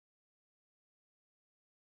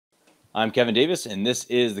I'm Kevin Davis, and this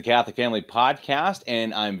is the Catholic Family Podcast.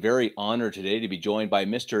 And I'm very honored today to be joined by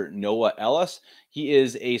Mr. Noah Ellis. He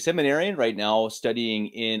is a seminarian right now, studying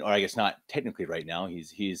in, or I guess not technically right now.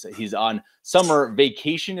 He's on summer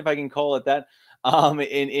vacation, if I can call it that.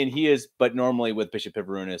 And he is, but normally with Bishop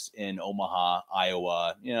Pivarunas in Omaha,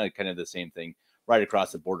 Iowa. Kind of the same thing, right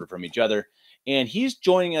across the border from each other. And he's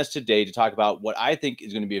joining us today to talk about what I think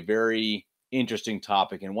is going to be a very interesting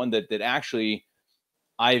topic, and one that actually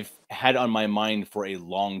I've had on my mind for a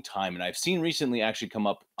long time, and I've seen recently actually come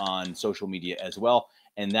up on social media as well,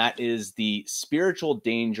 and that is the spiritual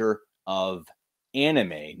danger of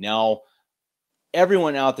anime. Now,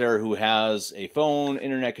 everyone out there who has a phone,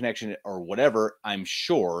 internet connection, or whatever, I'm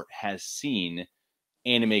sure has seen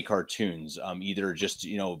anime cartoons, either just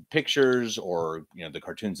pictures or the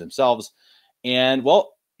cartoons themselves. And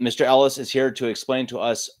well, Mr. Ellis is here to explain to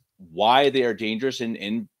us why they are dangerous,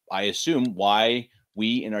 and I assume why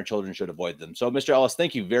we and our children should avoid them. So, Mr. Ellis,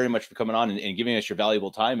 thank you very much for coming on and giving us your valuable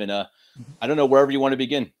time. And I don't know, wherever you want to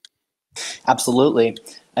begin. Absolutely.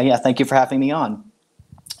 Yeah, thank you for having me on.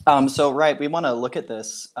 Right, we want to look at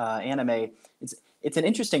this anime. It's an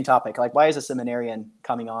interesting topic. Like, why is a seminarian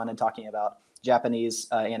coming on and talking about Japanese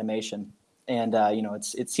animation? And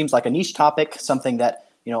it seems like a niche topic, something that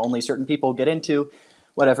only certain people get into,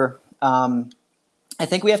 whatever. I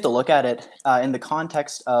think we have to look at it in the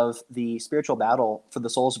context of the spiritual battle for the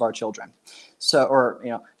souls of our children.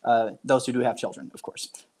 Those who do have children, of course.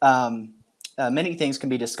 Many things can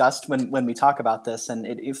be discussed when we talk about this, and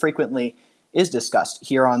it frequently is discussed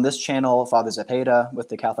here on this channel, Father Zepeda with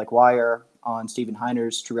the Catholic Wire, on Stephen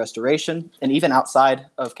Heiner's True Restoration, and even outside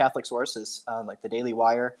of Catholic sources like the Daily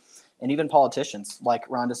Wire, and even politicians like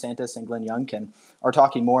Ron DeSantis and Glenn Youngkin are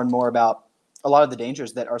talking more and more about a lot of the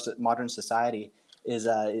dangers that our modern society is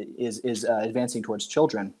advancing towards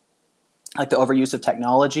children, like the overuse of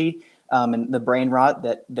technology and the brain rot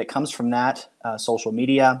that comes from that, social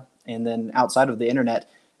media, and then outside of the internet,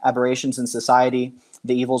 aberrations in society,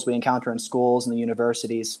 the evils we encounter in schools and the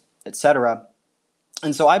universities, etc.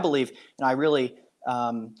 And so I believe, and I really,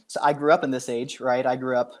 so I grew up in this age, right? I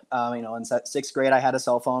grew up, in sixth grade, I had a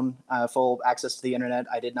cell phone, full access to the internet.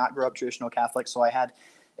 I did not grow up traditional Catholic, so I had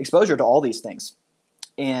exposure to all these things.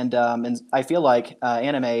 And I feel like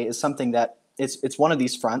anime is something that it's one of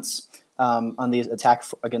these fronts on the attack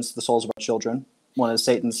against the souls of our children, one of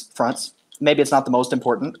Satan's fronts. Maybe it's not the most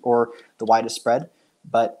important or the widest spread,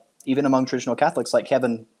 but even among traditional Catholics, like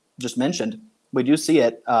Kevin just mentioned, we do see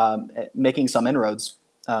it making some inroads.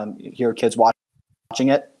 You hear kids watching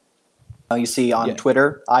it. You see on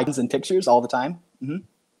Twitter icons and pictures all the time. Mm-hmm.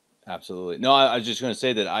 Absolutely. No, I was just going to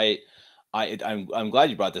say that I'm glad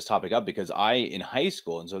you brought this topic up, because in high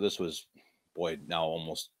school, and so this was, now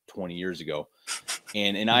almost 20 years ago,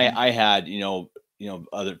 and I had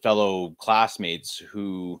other fellow classmates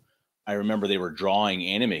who I remember they were drawing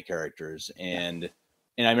anime characters, and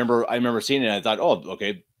I remember seeing it, and I thought, oh,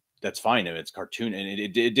 okay, that's fine if it's cartoon, and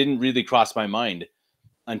it didn't really cross my mind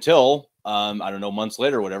until I don't know, months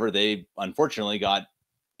later or whatever, they unfortunately got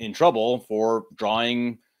in trouble for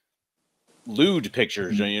drawing lewd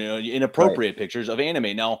pictures, inappropriate pictures of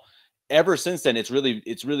anime. Now, ever since then, it's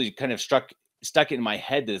really kind of stuck in my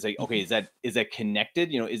head that it's like, okay, is that connected?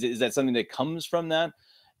 Is that something that comes from that?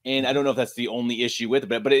 And I don't know if that's the only issue with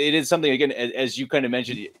it, but it is something, again, as you kind of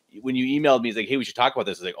mentioned when you emailed me, it's like, hey, we should talk about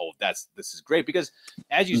this. It's like, oh, this is great, because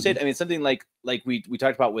as you said, I mean, something like we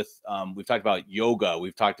talked about with we've talked about yoga,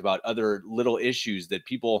 we've talked about other little issues that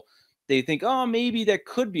people, they think, oh, maybe that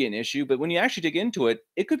could be an issue, but when you actually dig into it,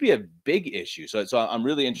 it could be a big issue. So I'm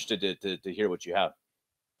really interested to hear what you have.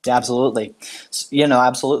 Absolutely,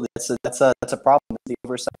 absolutely. That's a problem. The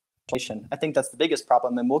oversaturation. I think that's the biggest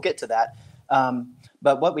problem, and we'll get to that.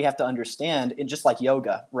 But what we have to understand, and just like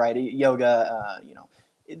yoga, right? Yoga,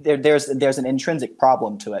 there's an intrinsic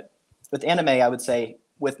problem to it. With anime, I would say,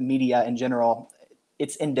 with media in general,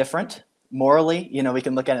 it's indifferent morally. We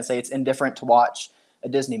can look at it and say it's indifferent to watch a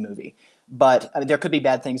Disney movie, but there could be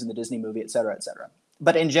bad things in the Disney movie, et cetera, et cetera.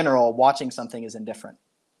 But in general, watching something is indifferent.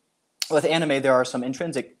 With anime, there are some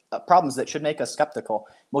intrinsic problems that should make us skeptical.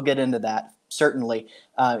 We'll get into that, certainly.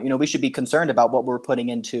 We should be concerned about what we're putting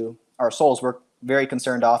into our souls. We're very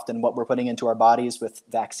concerned often what we're putting into our bodies with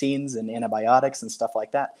vaccines and antibiotics and stuff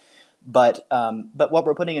like that. But what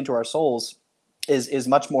we're putting into our souls is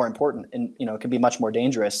much more important, and can be much more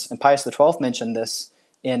dangerous. And Pius XII mentioned this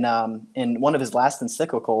in one of his last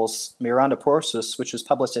encyclicals, Miranda Porsus, which was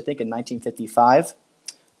published, I think, in 1955.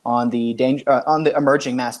 On the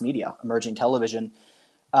emerging mass media, emerging television,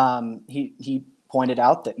 he pointed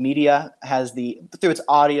out that media has through its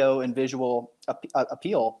audio and visual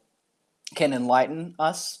appeal, can enlighten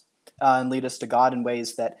us and lead us to God in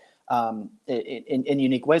ways that, in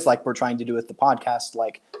unique ways, like we're trying to do with the podcast,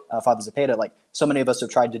 like Father Zepeda, like so many of us have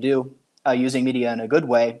tried to do, using media in a good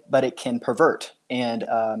way, but it can pervert and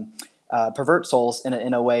pervert souls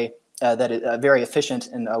in a way that is very efficient,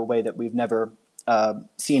 in a way that we've never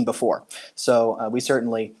seen before. So we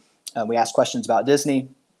certainly we ask questions about Disney.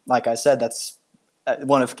 Like I said, that's it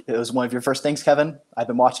was one of your first things, Kevin. I've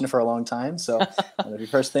been watching it for a long time, so one of your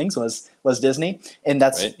first things was Disney, and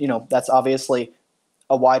that's right. That's obviously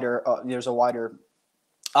a wider there's a wider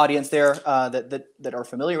audience there that are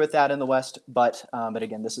familiar with that in the West, but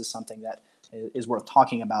again, this is something that is worth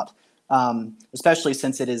talking about, especially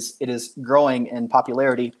since it is growing in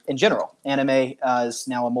popularity in general. Anime is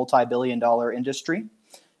now a multi-billion-dollar industry.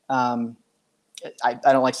 I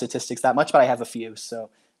don't like statistics that much, but I have a few. So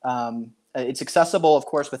it's accessible, of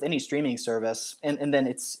course, with any streaming service, and then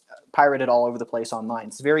it's pirated all over the place online.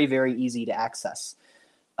 It's very, very easy to access.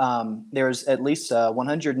 There's at least a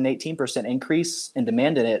 118% increase in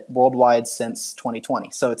demand in it worldwide since 2020.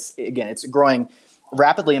 So it's growing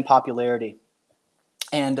rapidly in popularity.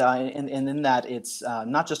 And in that, it's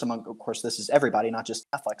not just among, of course, this is everybody, not just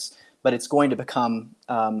Catholics, but it's going to become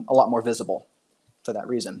a lot more visible for that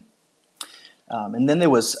reason. And then there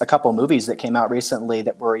was a couple of movies that came out recently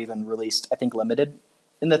that were even released, I think limited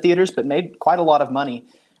in the theaters, but made quite a lot of money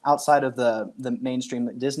outside of the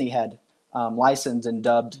mainstream. Disney had licensed and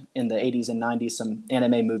dubbed in the 80s and 90s some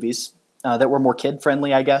anime movies that were more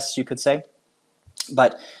kid-friendly, I guess you could say.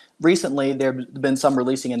 But recently, there have been some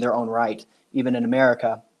releasing in their own right, even in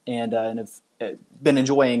America, and have been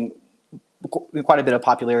enjoying quite a bit of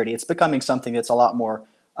popularity. It's becoming something that's a lot more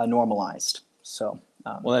normalized. So,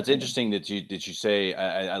 well, that's interesting that you say.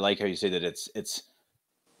 I like how you say that it's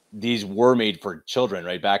these were made for children,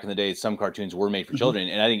 right? Back in the day, some cartoons were made for children,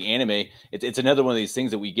 and I think anime it's another one of these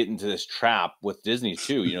things that we get into this trap with Disney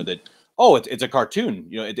too. That it's a cartoon,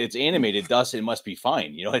 it's animated, thus it must be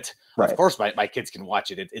fine. It's right. Of course my kids can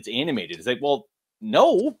watch it. It's animated. It's like, well,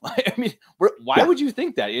 no, I mean, why would you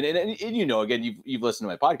think that? And again, you've listened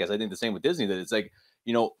to my podcast. I think the same with Disney, that it's like,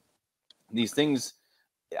 these things.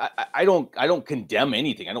 I don't condemn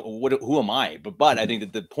anything. Who am I? But I think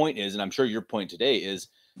that the point is, and I'm sure your point today is,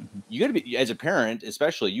 you got to be, as a parent,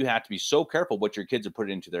 especially, you have to be so careful what your kids are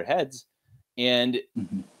putting into their heads. And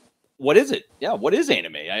what is it? Yeah, what is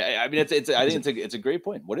anime? I mean, I think it's a great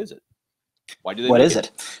point. What is it? Why do they? What is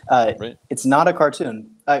it? Right. It's not a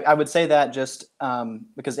cartoon. I would say that just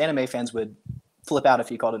because anime fans would flip out if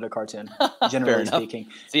you called it a cartoon. Generally speaking.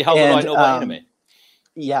 See how little I know about anime.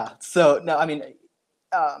 Yeah. So no, I mean.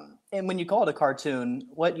 And when you call it a cartoon,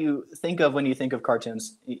 what you think of when you think of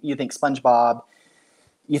cartoons, you think SpongeBob,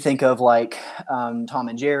 you think of like Tom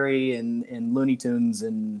and Jerry and Looney Tunes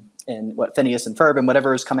and what Phineas and Ferb and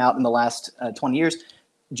whatever has come out in the last 20 years.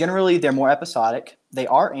 Generally, they're more episodic. They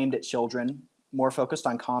are aimed at children, more focused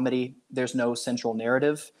on comedy. There's no central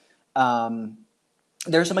narrative.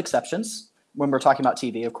 There's some exceptions when we're talking about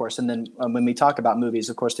TV, of course. And then when we talk about movies,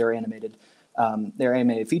 of course, they're animated. They're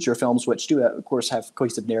animated feature films, which do, of course, have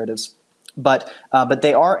cohesive narratives, but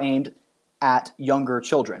they are aimed at younger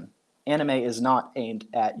children. Anime is not aimed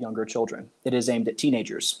at younger children. It is aimed at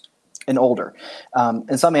teenagers and older.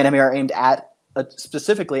 And some anime are aimed at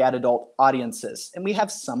specifically at adult audiences. And we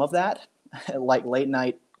have some of that, like late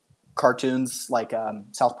night cartoons like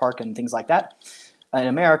South Park and things like that in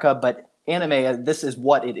America. But anime, this is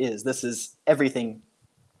what it is. This is everything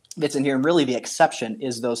that's in here, and really the exception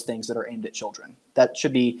is those things that are aimed at children. That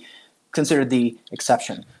should be considered the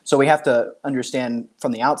exception. So we have to understand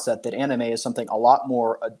from the outset that anime is something a lot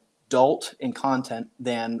more adult in content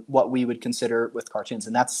than what we would consider with cartoons,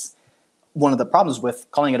 and that's one of the problems with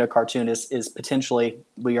calling it a cartoon is potentially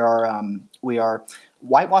we are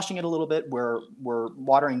whitewashing it a little bit. We're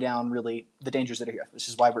watering down really the dangers that are here. This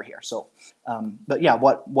is why we're here. So, but yeah,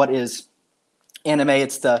 what is anime?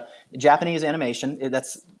 It's the Japanese animation.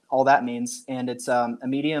 That's all that means, and it's a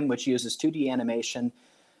medium which uses 2D animation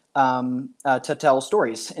to tell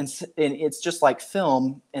stories. And it's just like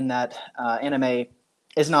film in that anime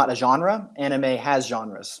is not a genre. Anime has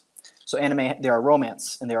genres. So anime, there are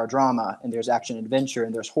romance, and there are drama, and there's action adventure,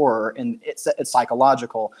 and there's horror, and it's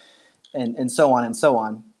psychological, and so on and so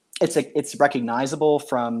on. It's recognizable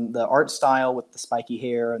from the art style with the spiky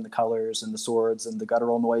hair and the colors and the swords and the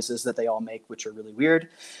guttural noises that they all make, which are really weird.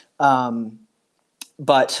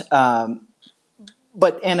 But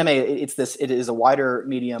anime, it is a wider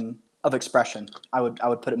medium of expression. I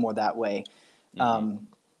would put it more that way.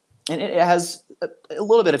 And it has a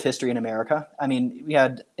little bit of history in America. I mean, we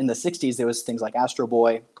had in the 60s, there was things like Astro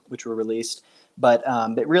Boy, which were released, but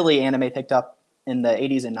really anime picked up in the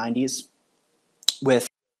 80s and 90s with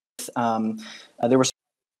There were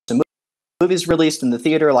some movies released in the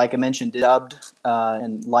theater, like I mentioned, dubbed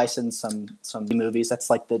and licensed some movies. That's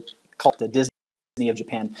like called the Disney of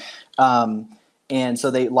Japan. And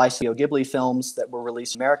so they licensed Ghibli films that were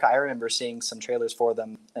released in America. I remember seeing some trailers for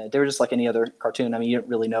them. They were just like any other cartoon. I mean, you didn't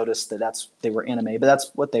really notice that they were anime, but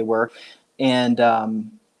that's what they were. And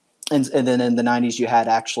then in the 90s, you had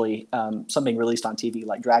actually something released on TV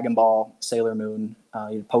like Dragon Ball, Sailor Moon,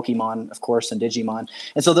 Pokemon, of course, and Digimon.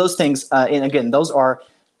 And so those things, and again, those are,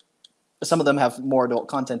 some of them have more adult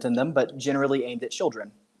content in them, but generally aimed at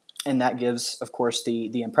children. And that gives, of course,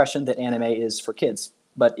 the impression that anime is for kids,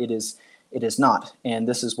 but it is not. And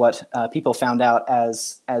this is what people found out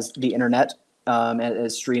as the internet,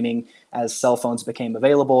 as streaming, as cell phones became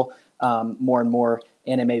available, more and more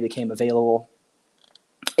anime became available.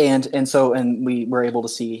 And we were able to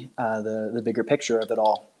see the bigger picture of it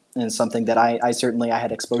all, and something that I certainly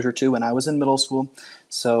had exposure to when I was in middle school.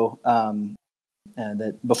 So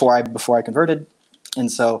that before I converted,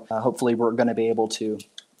 and so hopefully we're going to be able to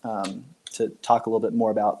talk a little bit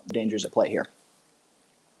more about the dangers at play here.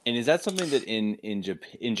 And is that something that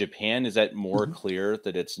in Japan, is that more clear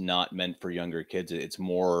that it's not meant for younger kids? It's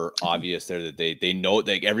more obvious there that they know,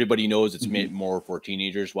 like everybody knows it's made more for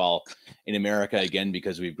teenagers, while in America, again,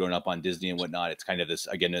 because we've grown up on Disney and whatnot, it's kind of this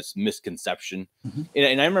misconception.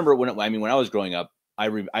 And I remember when I was growing up,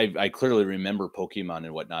 I clearly remember Pokemon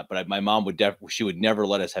and whatnot, but my mom she would never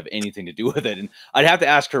let us have anything to do with it. And I'd have to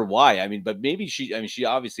ask her why. I mean, but maybe she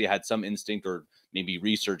obviously had some instinct or maybe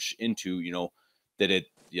research into,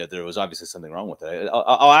 that there was obviously something wrong with it.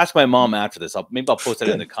 I'll ask my mom after this. Maybe I'll post it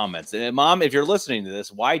in the comments. And Mom, if you're listening to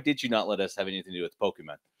this, why did you not let us have anything to do with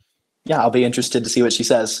Pokemon? Yeah, I'll be interested to see what she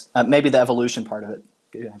says. Maybe the evolution part of it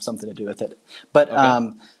could have something to do with it. But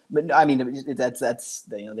okay. But I mean, that's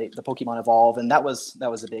the Pokemon evolve, and that was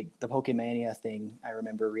the Pokemania thing. I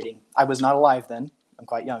remember reading. I was not alive then. I'm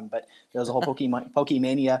quite young, but there was a whole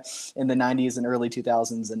Pokemania in the 90s and early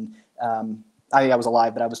 2000s, and I was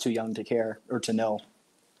alive, but I was too young to care or to know.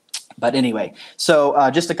 But anyway, so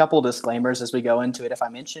just a couple of disclaimers as we go into it. If I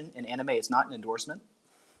mention an anime, it's not an endorsement.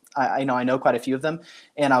 I know quite a few of them,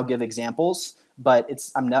 and I'll give examples, but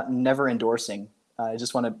I'm never endorsing. I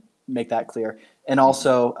just want to make that clear. And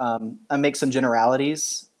also, I make some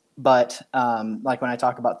generalities, but like when I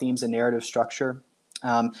talk about themes and narrative structure,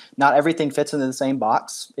 not everything fits into the same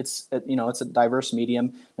box. It's a diverse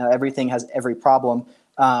medium. Not everything has every problem.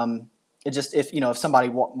 It just, if somebody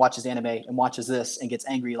watches anime and watches this and gets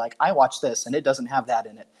angry, like I watch this and it doesn't have that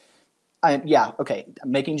in it. Okay.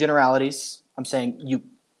 I'm making generalities. I'm saying you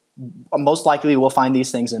most likely will find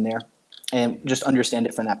these things in there, and just understand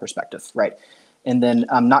it from that perspective, right? And then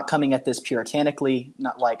I'm not coming at this puritanically,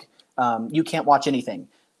 not like you can't watch anything.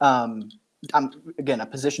 I'm again a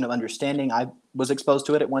position of understanding. I was exposed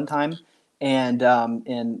to it at one time, and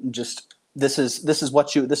just. This is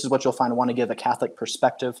what you'll find. I want to give a Catholic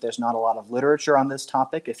perspective. There's not a lot of literature on this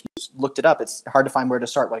topic. If you looked it up, it's hard to find where to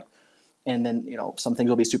start. And then some things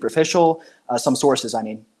will be superficial. Some sources,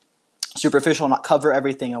 superficial, not cover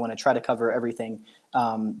everything. I want to try to cover everything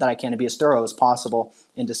that I can to be as thorough as possible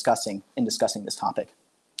in discussing this topic.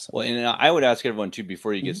 So. Well, and I would ask everyone too,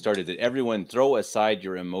 before you get started, that everyone throw aside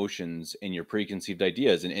your emotions and your preconceived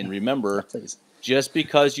ideas, and remember. Please. Just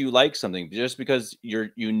because you like something, just because you're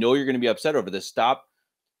going to be upset over this, stop,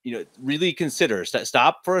 really consider,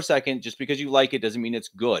 stop for a second. Just because you like it doesn't mean it's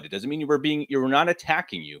good. It doesn't mean you're not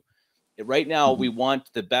attacking you. Right now, we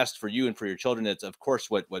want the best for you and for your children. It's, of course,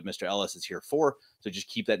 what Mr. Ellis is here for. So just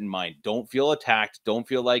keep that in mind. Don't feel attacked. Don't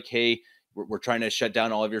feel like, hey, we're trying to shut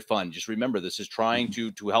down all of your fun. Just remember, this is trying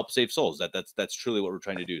to help save souls. That's truly what we're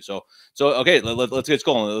trying to do. So okay, let's get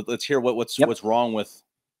going. Let's hear what's wrong with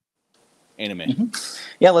anime.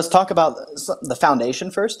 Yeah, let's talk about the foundation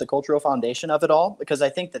first, the cultural foundation of it all, because I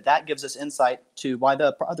think that gives us insight to why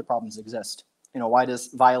the other problems exist. Why does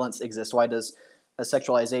violence exist? Why does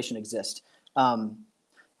sexualization exist?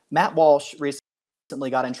 Matt Walsh recently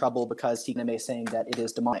got in trouble because he was saying that it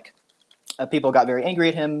is demonic. People got very angry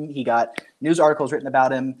at him. He got news articles written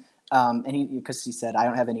about him, because he said, "I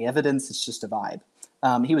don't have any evidence. It's just a vibe."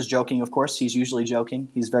 He was joking, of course. He's usually joking.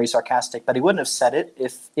 He's very sarcastic, but he wouldn't have said it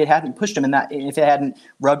if it hadn't pushed him if it hadn't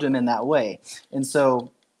rubbed him in that way. And so,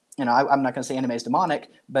 I'm not going to say anime is demonic,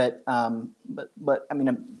 but I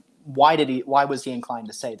mean, why was he inclined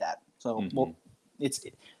to say that? So,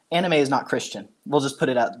 anime is not Christian. We'll just put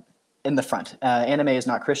it out in the front. Anime is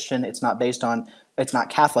not Christian. It's not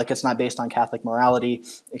Catholic. It's not based on Catholic morality,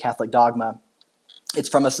 Catholic dogma. It's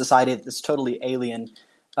from a society that's totally alien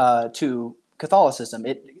to Catholicism.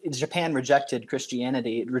 Japan rejected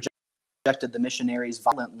Christianity. It rejected rejected the missionaries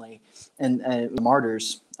violently and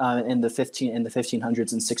martyrs in the 1500s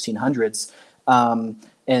and 1600s,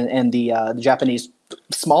 and the Japanese,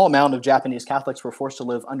 small amount of Japanese Catholics were forced to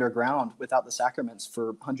live underground without the sacraments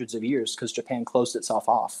for hundreds of years because Japan closed itself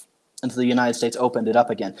off until the United States opened it up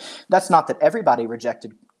again. That's not that everybody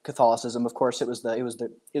rejected Catholicism. Of course, it was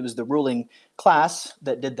the ruling class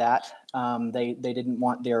that did that. They didn't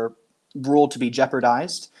want their rule to be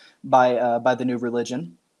jeopardized by the new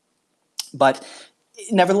religion. But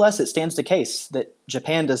nevertheless, it stands the case that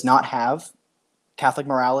Japan does not have Catholic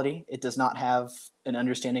morality. It does not have an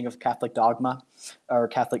understanding of Catholic dogma or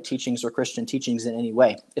Catholic teachings or Christian teachings in any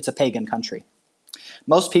way. It's a pagan country.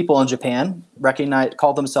 Most people in Japan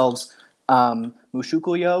call themselves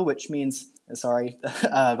Mushukuyo, which means, sorry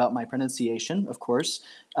about my pronunciation, of course,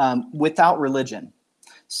 without religion.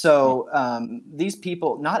 So these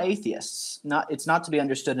people, not atheists, it's not to be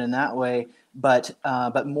understood in that way, but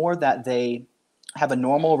more that they have a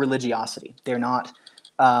normal religiosity. They're not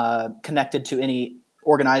connected to any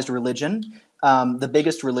organized religion. The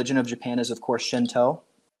biggest religion of Japan is, of course, Shinto.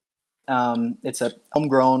 It's a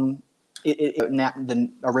homegrown, the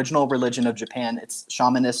original religion of Japan. It's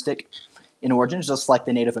shamanistic in origin, just like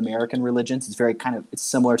the Native American religions. It's very it's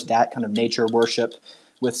similar to that kind of nature worship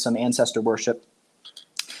with some ancestor worship.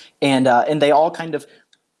 And they all kind of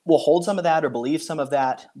will hold some of that or believe some of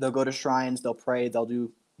that. They'll go to shrines, they'll pray, they'll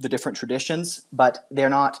do the different traditions, but they're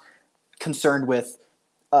not concerned with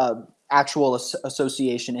actual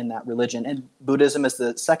association in that religion. And Buddhism is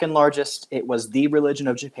the second largest. It was the religion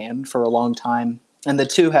of Japan for a long time, and the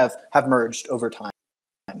two have merged over time.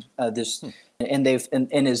 And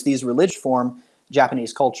as these religions form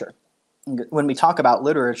Japanese culture. When we talk about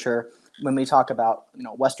literature, when we talk about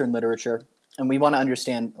Western literature, and we want to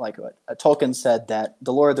understand, like what Tolkien said, that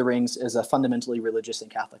The Lord of the Rings is a fundamentally religious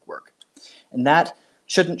and Catholic work, and that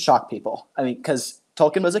shouldn't shock people. I mean, because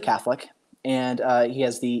Tolkien was a Catholic, and he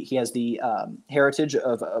has the heritage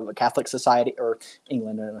of a Catholic society, or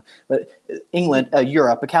England,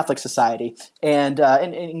 Europe, a Catholic society, and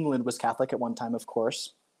England was Catholic at one time, of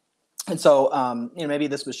course. And so, maybe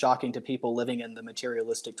this was shocking to people living in the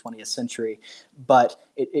materialistic 20th century, but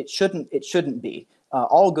it shouldn't be.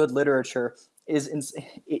 All good literature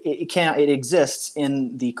it exists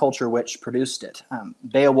in the culture which produced it.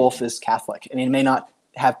 Beowulf is Catholic. I mean, it may not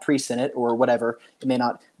have priests in it or whatever. It may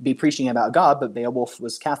not be preaching about God, but Beowulf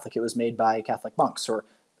was Catholic. It was made by Catholic monks, or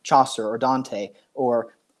Chaucer or Dante,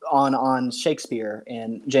 or on Shakespeare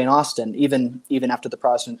and Jane Austen. Even after the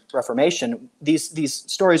Protestant Reformation, these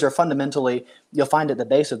stories are fundamentally, you'll find at the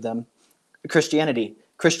base of them, Christianity,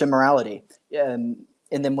 Christian morality.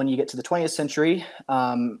 And then when you get to the 20th century,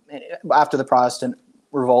 after the Protestant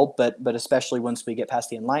revolt, but especially once we get past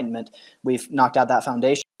the Enlightenment, we've knocked out that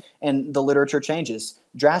foundation, and the literature changes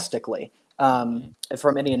drastically.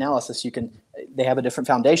 From any analysis, they have a different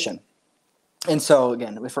foundation. And so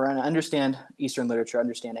again, if we're going to understand Eastern literature,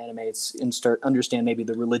 understand anime, understand maybe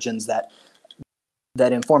the religions that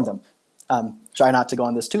inform them. Try not to go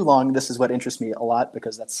on this too long. This is what interests me a lot,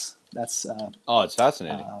 because that's it's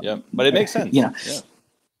fascinating. Yeah, but it makes sense. Yeah.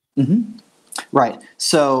 Mm-hmm. Right.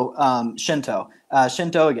 So Shinto,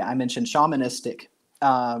 again, I mentioned shamanistic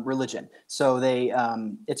religion. So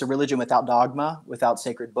it's a religion without dogma, without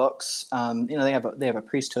sacred books. They have a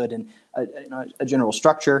priesthood and a general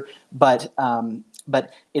structure, but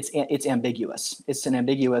it's ambiguous. It's an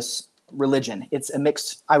ambiguous religion. It's a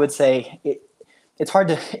mixed. I would say it's hard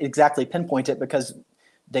to exactly pinpoint it because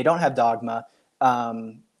they don't have dogma.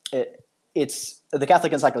 It's the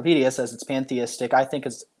Catholic Encyclopedia says it's pantheistic. I think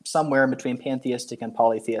it's somewhere in between pantheistic and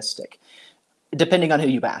polytheistic, depending on who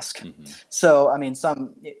you ask. Mm-hmm. So, I mean,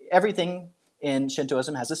 everything in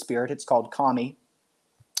Shintoism has a spirit. It's called kami,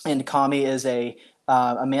 and kami is a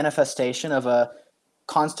manifestation of a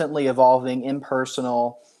constantly evolving,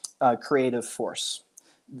 impersonal, creative force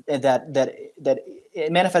that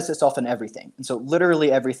it manifests itself in everything. And so, literally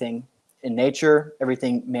everything in nature,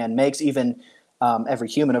 everything man makes, even every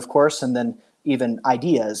human, of course, and then even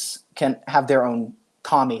ideas can have their own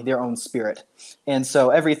kami, their own spirit. And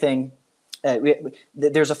so everything,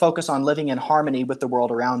 there's a focus on living in harmony with the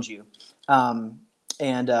world around you. But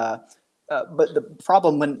the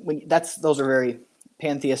problem when those are very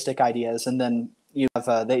pantheistic ideas, and then you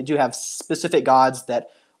have they do have specific gods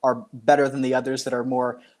that are better than the others, that are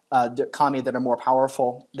more kami, that are more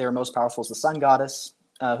powerful. Their most powerful is the sun goddess,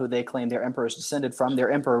 who they claim their emperor is descended from.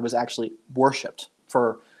 Their emperor was actually worshipped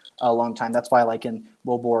for a long time. That's why, like in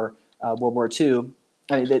World War II,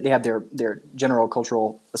 I mean, they have their general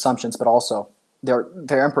cultural assumptions, but also their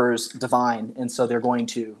emperor is divine, and so they're going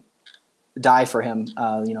to die for him.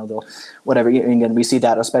 They'll whatever. Again, we see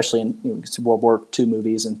that especially in World War II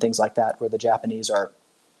movies and things like that, where the Japanese are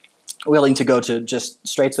willing to go to just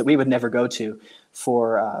straits that we would never go to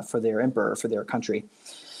for their emperor, for their country.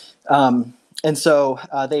 And so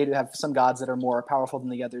they have some gods that are more powerful than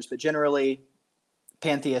the others, but generally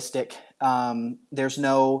pantheistic. There's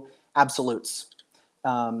no absolutes.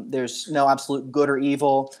 There's no absolute good or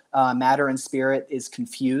evil. Matter and spirit is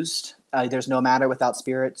confused. There's no matter without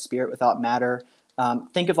spirit, spirit without matter.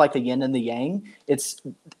 Think of like the yin and the yang.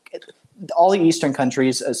 All the Eastern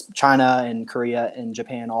countries, as China and Korea and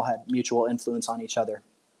Japan, all had mutual influence on each other.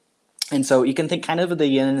 And so you can think kind of the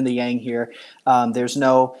yin and the yang here. There's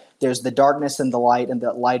the darkness and the light and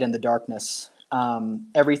the darkness.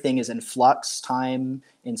 Everything is in flux. Time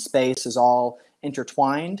and space is all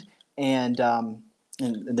intertwined. And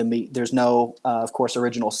there's no, of course,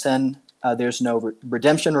 original sin. There's no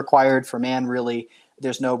redemption required for man, really.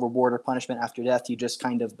 There's no reward or punishment after death. You just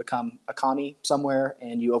kind of become a commie somewhere,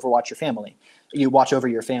 and you overwatch your family. You watch over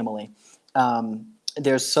your family.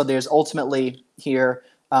 There's ultimately here.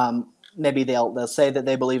 Maybe they'll say that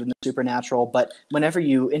they believe in the supernatural, but whenever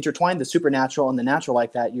you intertwine the supernatural and the natural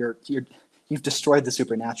like that, you've destroyed the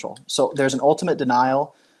supernatural. So there's an ultimate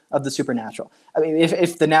denial of the supernatural. I mean,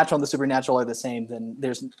 if the natural and the supernatural are the same, then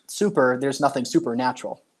there's nothing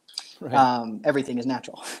supernatural. Right. Everything is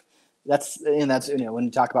natural. That's when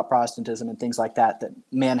you talk about Protestantism and things like that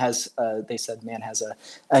man has, they said man has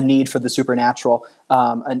a need for the supernatural,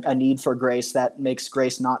 a need for grace that makes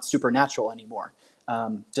grace not supernatural anymore.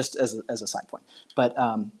 Just as a side point, but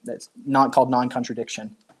that's not called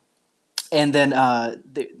non-contradiction. And then of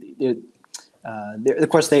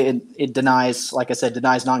course it denies, like I said,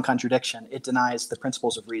 denies non-contradiction. It denies the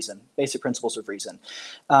principles of reason, basic principles of reason.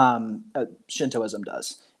 Shintoism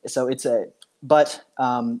does. So but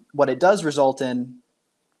what it does result in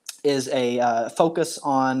is a focus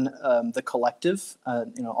on the collective.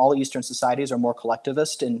 All Eastern societies are more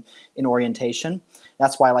collectivist in orientation.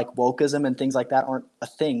 That's why like wokeism and things like that aren't a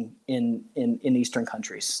thing in Eastern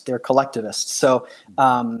countries. They're collectivists. So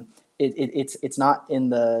it's not in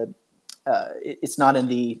the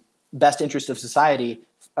best interest of society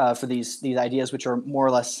for these ideas, which are more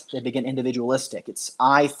or less, they begin individualistic. It's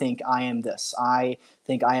I think I am this. I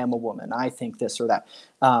think I am a woman. I think this or that.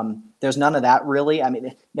 There's none of that really. I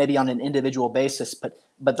mean, maybe on an individual basis, but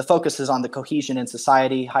the focus is on the cohesion in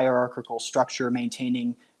society, hierarchical structure,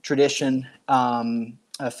 maintaining tradition,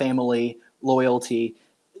 family, loyalty,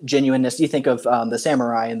 genuineness. You think of the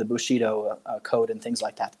samurai and the Bushido code and things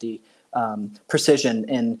like that. The precision,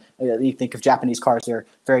 and you think of Japanese cars; they're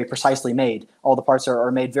very precisely made. All the parts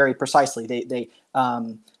are made very precisely. The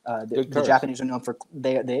Japanese are known for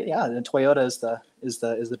the Toyota is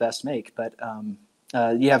the best make, but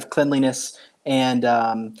you have cleanliness, and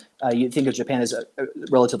you think of Japan as a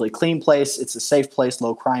relatively clean place. It's a safe place,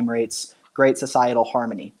 low crime rates, great societal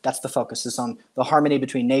harmony. That's the focus, is on the harmony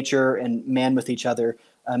between nature and man with each other,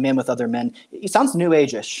 man with other men. It sounds New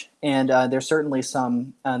Age-ish, and there's certainly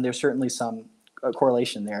some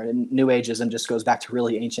correlation there. And New Ageism just goes back to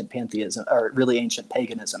really ancient pantheism, or really ancient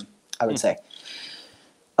paganism, I would say.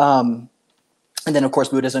 And then, of course,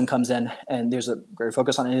 Buddhism comes in, and there's a great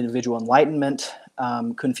focus on individual enlightenment.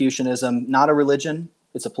 Confucianism, not a religion,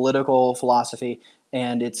 it's a political philosophy,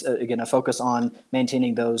 and it's, again, a focus on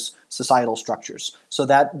maintaining those societal structures. So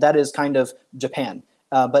that is kind of Japan.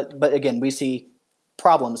 But again, we see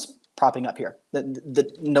problems propping up here.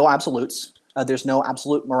 No absolutes. There's no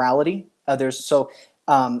absolute morality.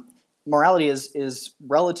 Morality is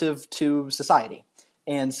relative to society.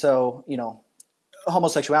 And so,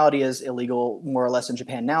 homosexuality is illegal more or less in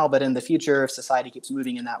Japan now, but in the future, if society keeps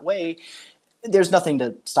moving in that way, there's nothing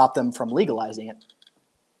to stop them from legalizing it.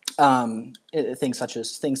 Things such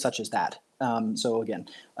as that. So again,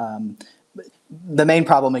 the main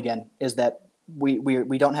problem again is that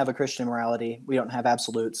we don't have a Christian morality. We don't have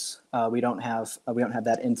absolutes. We don't have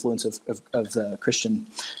that influence of the Christian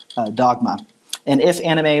dogma. And if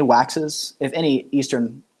anime waxes, if any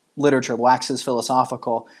Eastern literature waxes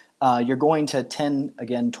philosophical, you're going to tend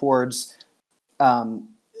again towards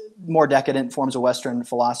more decadent forms of Western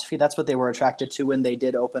philosophy. That's what they were attracted to when they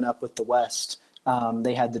did open up with the West.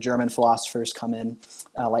 They had the German philosophers come in,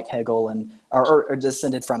 like Hegel, and or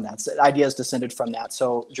descended from that. So ideas descended from that.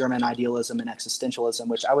 So German idealism and existentialism,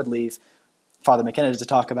 which I would leave Father McKenna to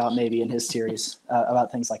talk about maybe in his series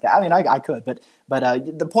about things like that. I mean, I could, but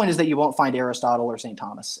the point is that you won't find Aristotle or St.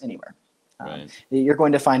 Thomas anywhere. Right. You're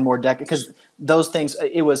going to find more because those things.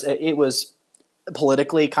 It was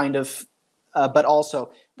politically kind of, but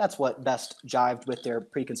also that's what best jived with their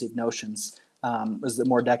preconceived notions. Was the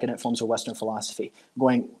more decadent forms of Western philosophy,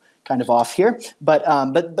 going kind of off here, but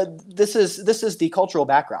this is the cultural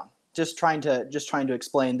background. Just trying to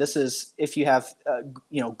explain. This is, if you have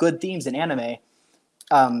good themes in anime,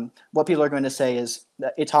 what people are going to say is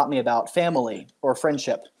that it taught me about family or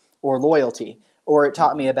friendship or loyalty, or it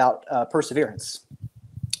taught me about perseverance,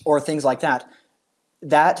 or things like that.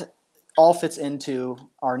 That all fits into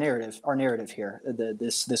our narrative here,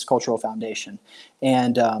 this cultural foundation,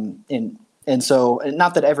 and so,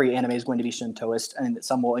 not that every anime is going to be Shintoist, and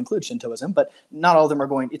some will include Shintoism, but not all of them are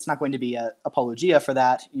going. It's not going to be a apologia for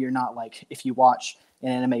that. You're not, like, if you watch an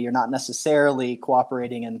anime, you're not necessarily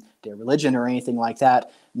cooperating in their religion or anything like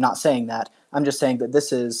that. I'm not saying that. I'm just saying that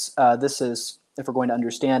this is if we're going to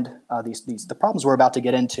understand the problems we're about to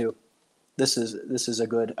get into, this is a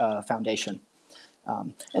good foundation.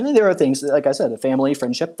 And then there are things, like I said, the family,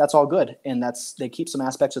 friendship, that's all good. And they keep some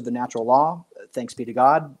aspects of the natural law. Thanks be to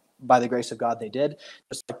God. By the grace of God, they did.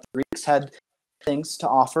 Just like the Greeks had things to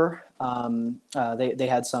offer. They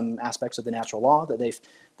had some aspects of the natural law that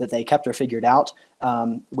they kept or figured out,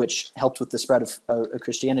 which helped with the spread of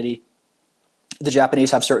Christianity. The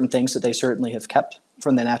Japanese have certain things that they certainly have kept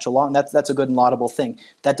from the natural law, and that's a good and laudable thing.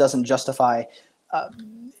 That doesn't justify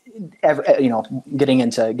getting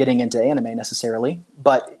into anime necessarily,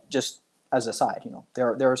 but just as a side,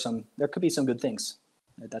 there could be some good things.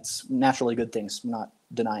 That's naturally good things. I'm not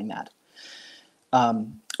denying that.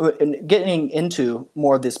 And getting into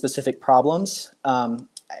more of the specific problems,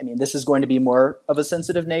 this is going to be more of a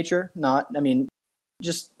sensitive nature.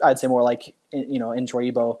 I'd say more like in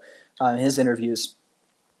Troibo, his interviews.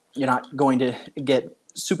 You're not going to get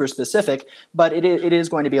super specific, but it is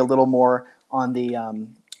going to be a little more on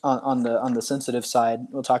the sensitive side.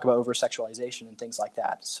 We'll talk about over-sexualization and things like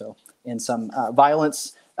that. So, and some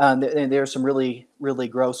violence. There's some really, really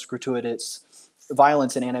gross, gratuitous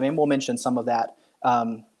violence in anime, and we'll mention some of that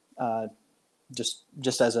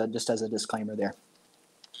just as a disclaimer there.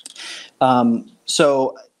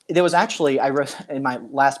 So there was actually, I wrote in my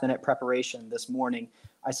last-minute preparation this morning,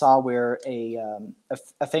 I saw where a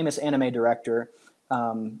famous anime director,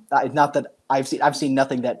 not that I've seen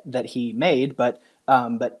nothing that he made, but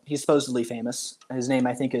he's supposedly famous. His name,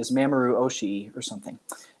 I think, is Mamoru Oshii or something.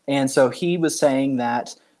 And so he was saying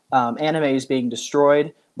that anime is being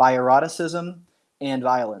destroyed by eroticism and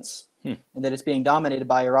violence, and that it's being dominated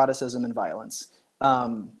by eroticism and violence.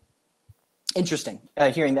 Interesting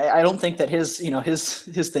hearing that. I don't think that his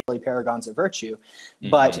thing really paragons of virtue,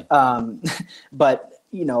 but I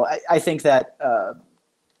think that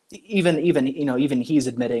even he's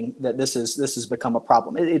admitting that this has become a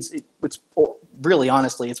problem. It's really,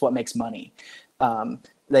 honestly, it's what makes money.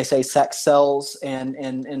 They say sex sells, and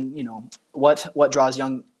what draws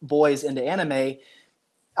young boys into anime.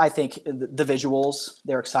 I think the visuals,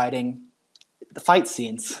 they're exciting, the fight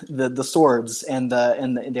scenes, the swords, and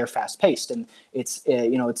they're fast paced, and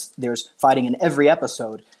there's fighting in every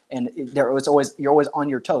episode, and you're always on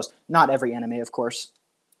your toes. Not every anime, of course,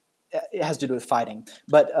 it has to do with fighting,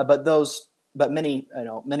 but many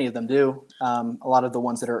of them do. A lot of the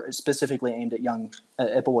ones that are specifically aimed at young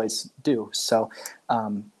boys do. So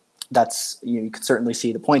that's, you can certainly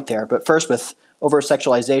see the point there. But first, with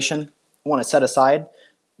over-sexualization, I want to set aside,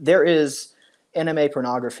 there is anime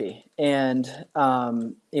pornography, and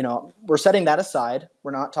we're setting that aside.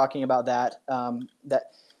 We're not talking about that.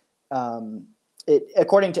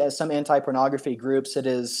 According to some anti-pornography groups, it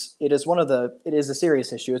is a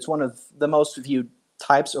serious issue. It's one of the most viewed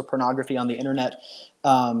types of pornography on the internet.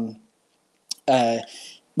 We're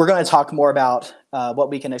going to talk more about what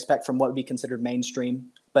we can expect from what would be considered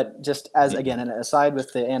mainstream. But just as, again, an aside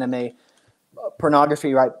with the anime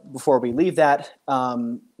pornography, right before we leave that,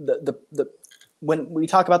 when we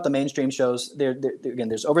talk about the mainstream shows, again,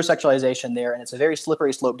 there's over-sexualization there, and it's a very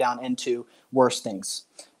slippery slope down into worse things.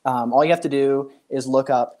 All you have to do is look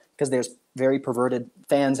up, because there's very perverted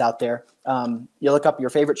fans out there. You look up your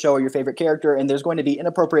favorite show or your favorite character, and there's going to be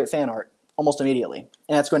inappropriate fan art almost immediately,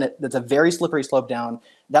 and that's a very slippery slope down.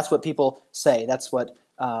 That's what people say. That's what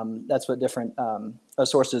different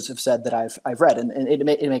sources have said that I've read, and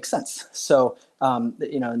it makes sense. So and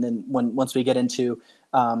then once we get into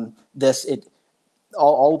this,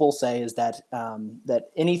 all we'll say is that that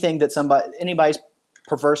anything that anybody's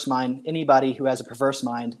perverse mind, anybody who has a perverse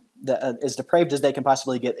mind that as depraved as they can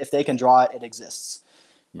possibly get, if they can draw it, it exists.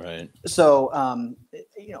 Right. So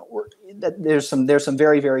there's some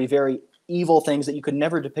very, very, very evil things that you could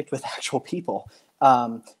never depict with actual people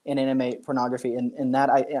in anime pornography, and that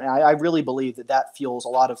I really believe that fuels a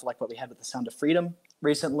lot of, like what we had with The Sound of Freedom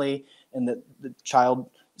recently, and the child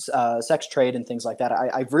sex trade and things like that.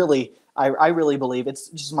 I really believe, it's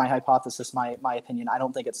just my hypothesis, my opinion. I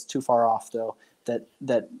don't think it's too far off, though,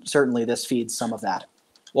 that certainly this feeds some of that.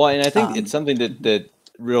 Well, and I think it's something that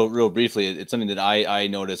real briefly, it's something that I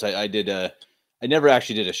noticed. I never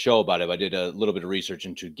actually did a show about it, but I did a little bit of research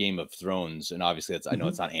into Game of Thrones, and obviously I know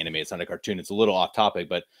it's not anime, it's not a cartoon, it's a little off topic,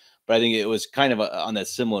 but I think it was kind of on that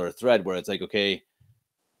similar thread where it's like, okay,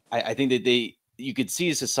 I think that you could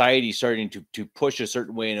see society starting to push a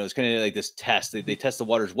certain way, and it was kind of like this test. They test the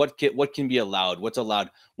waters. What can be allowed? What's allowed?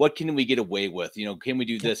 What can we get away with? Can we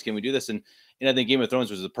do this? Can we do this? And I think Game of Thrones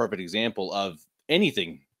was a perfect example of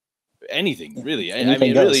anything really. I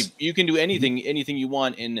mean, really, you can do anything you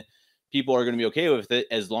want, and people are going to be okay with it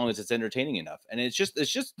as long as it's entertaining enough. And it's just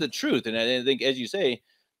the truth. And I think, as you say,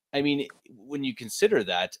 I mean, when you consider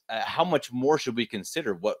that, how much more should we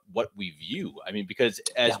consider what we view? I mean, because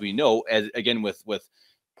as we know, as again with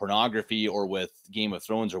pornography or with Game of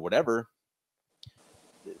Thrones or whatever,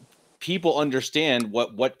 people understand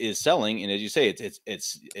what is selling, and as you say,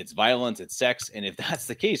 it's violence, it's sex, and if that's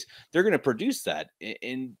the case, they're going to produce that.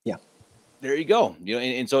 And there you go.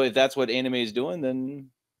 And so if that's what anime is doing, then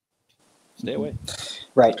stay away.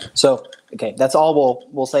 Right. So, okay, that's all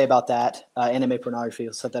we'll say about that. Anime pornography,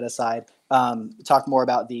 we'll set that aside. Talk more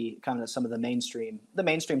about the kind of some of the mainstream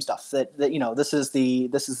stuff that this is the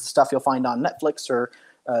stuff you'll find on Netflix, or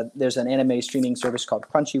there's an anime streaming service called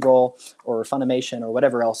Crunchyroll or Funimation or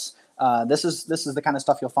whatever else. This is the kind of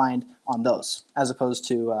stuff you'll find on those, as opposed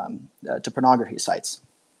to pornography sites.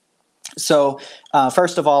 So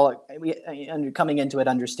first of all, coming into it,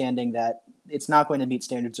 understanding that it's not going to meet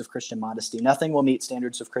standards of Christian modesty. Nothing will meet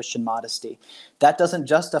standards of Christian modesty. That doesn't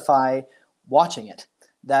justify watching it.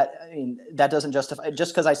 That doesn't justify,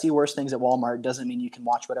 just because I see worse things at Walmart doesn't mean you can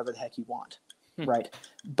watch whatever the heck you want, right?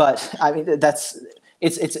 But I mean,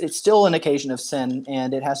 it's still an occasion of sin,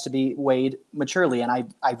 and it has to be weighed maturely. And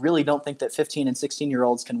I really don't think that 15 and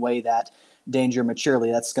 16-year-olds can weigh that danger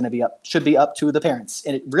maturely. That's going to should be up to the parents.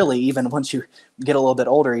 And it really, even once you get a little bit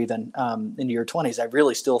older, even into your 20s, I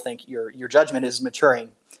really still think your judgment is maturing,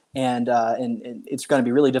 and it's going to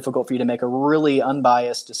be really difficult for you to make a really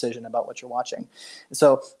unbiased decision about what you're watching.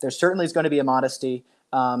 So there certainly is going to be a modesty.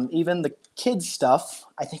 Even the kids stuff,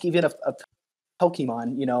 I think even a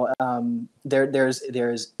Pokemon,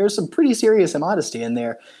 there's some pretty serious immodesty in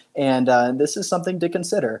there, and this is something to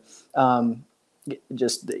consider.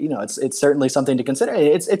 It's certainly something to consider.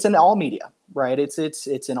 It's in all media, right? It's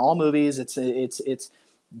in all movies. It's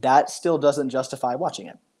that still doesn't justify watching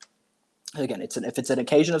it. Again, if it's an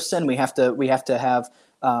occasion of sin, we have to have.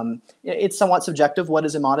 It's somewhat subjective what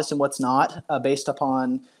is immodest and what's not, based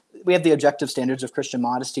upon we have the objective standards of Christian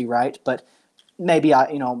modesty, right? But maybe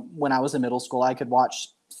when I was in middle school, I could watch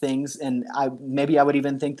things, and I would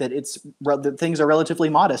even think that the things are relatively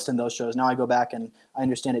modest in those shows. Now I go back and I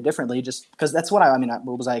understand it differently, just because that's what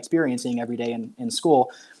what was I experiencing every day in school.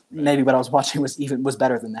 Maybe what I was watching was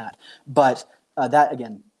better than that. But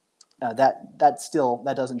that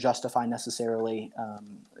doesn't justify necessarily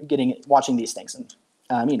watching these things. And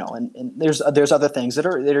there's other things that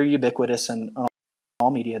are ubiquitous in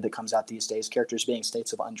all media that comes out these days. Characters being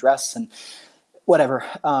states of undress and whatever.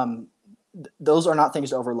 Those are not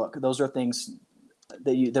things to overlook. Those are things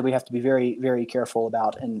that we have to be very, very careful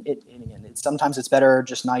about. And again, sometimes it's better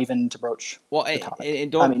just not even to broach the topic.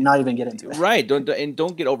 And not even get into it. Right. Don't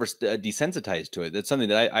get over desensitized to it. That's something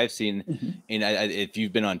that I've seen. And if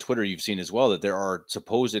you've been on Twitter, you've seen as well that there are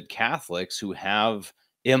supposed Catholics who have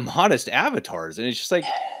immodest avatars, and it's just like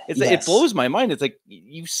it blows my mind. It's like,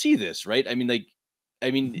 you see this, right?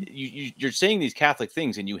 You're saying these Catholic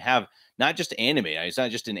things, and you have not just anime. It's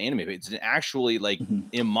not just an anime, but it's an actually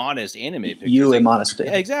immodest anime picture. Immodest.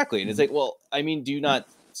 Yeah, exactly. And it's like, well, do you not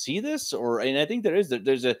see this? And I think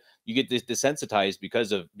you get this desensitized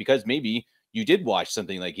because maybe you did watch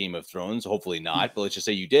something like Game of Thrones. Hopefully not, but let's just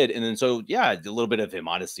say you did. And then so, yeah, a little bit of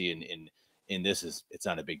immodesty in this it's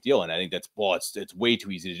not a big deal. And I think it's way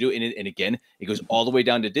too easy to do. And again, it goes all the way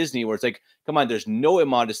down to Disney, where it's like, come on, there's no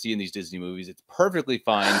immodesty in these Disney movies. It's perfectly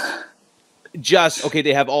fine. Just okay,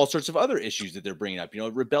 they have all sorts of other issues that they're bringing up,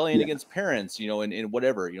 rebellion against parents, and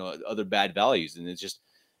whatever, other bad values, and it's just,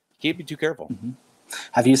 you can't be too careful.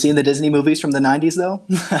 Have you seen the Disney movies from the 90s though?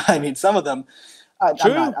 Some of them. I'm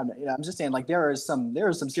just saying, there is some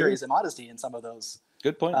serious immodesty in some of those.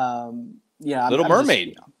 Good point. Little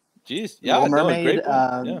Mermaid. Jeez, yeah, Little Mermaid,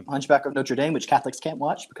 Hunchback of Notre Dame, which Catholics can't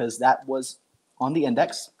watch because that was on the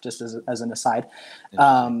index. Just as an aside.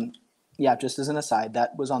 Just as an aside,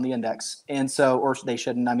 that was on the index, and so, or they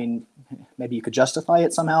shouldn't. Maybe you could justify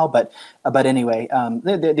it somehow, but anyway,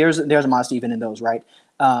 there's a modesty even in those, right?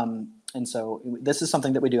 And so this is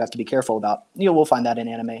something that we do have to be careful about. We'll find that in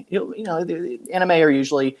anime. The anime are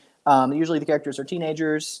usually the characters are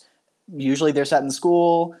teenagers. Usually they're set in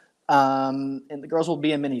school, and the girls will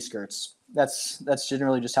be in mini skirts. That's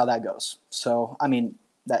generally just how that goes. So I mean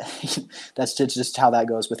that's just how that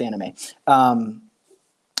goes with anime.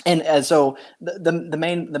 And so the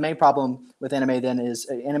main problem with anime then is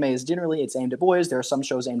anime is generally it's aimed at boys. There are some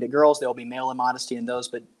shows aimed at girls. There will be male immodesty in those,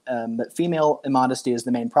 but female immodesty is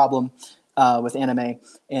the main problem with anime,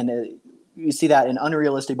 and you see that in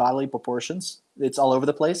unrealistic bodily proportions. It's all over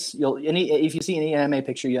the place. If you see any anime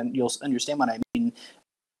picture, you'll understand what I mean.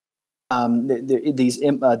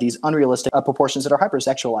 These unrealistic proportions that are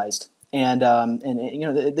hypersexualized, and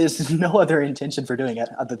there's no other intention for doing it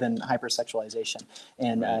other than hypersexualization,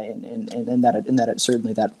 and that it's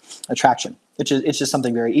certainly that attraction. It's just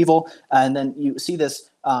something very evil, and then you see this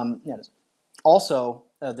also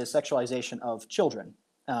the sexualization of children.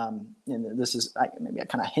 And this is maybe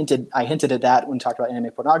I hinted at that when we talked about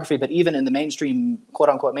anime pornography, but even in the mainstream, quote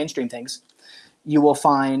unquote mainstream things, you will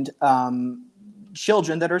find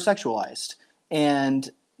children that are sexualized,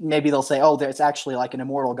 and maybe they'll say, oh, it's actually like an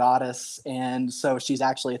immortal goddess, and so she's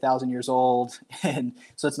actually 1,000 years old, and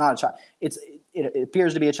so it's not a child. It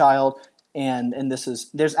appears to be a child, and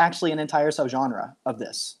there's actually an entire subgenre of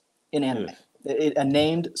this in anime, a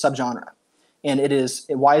named subgenre, and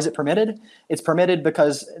why is it permitted? It's permitted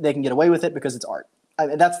because they can get away with it because it's art.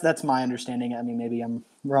 That's my understanding. I mean, maybe I'm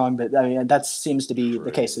wrong, but I mean, that seems to be the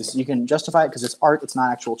case. Is you can justify it because it's art. It's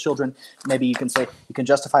not actual children. Maybe you can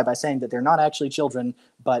justify by saying that they're not actually children.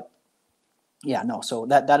 But yeah, no. So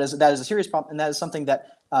that is a serious problem, and that is something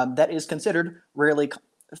that that is considered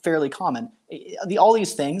fairly common. All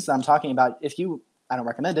these things that I'm talking about, I don't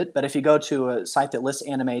recommend it, but if you go to a site that lists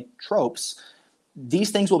anime tropes, these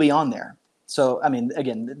things will be on there. So I mean,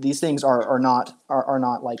 again, these things are not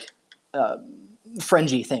like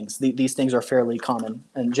fringy things. These things are fairly common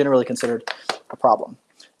and generally considered a problem.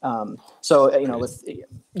 And so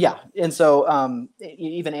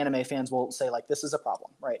even anime fans will say like this is a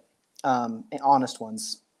problem, right? Honest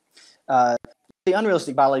ones. The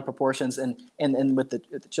unrealistic bodily proportions and with the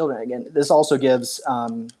children again. This also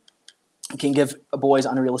can give boys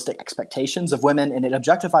unrealistic expectations of women, and it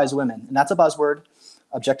objectifies women, and that's a buzzword.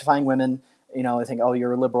 Objectifying women. I think, oh,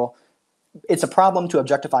 you're a liberal. It's a problem to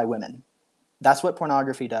objectify women. That's what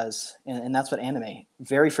pornography does, and that's what anime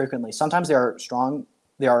very frequently. Sometimes they are strong.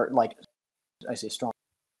 They are like, I say strong.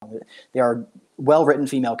 They are well-written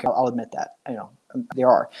female characters. I'll admit that. There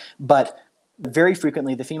are, but very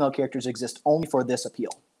frequently the female characters exist only for this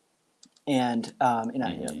appeal, and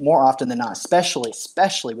more often than not,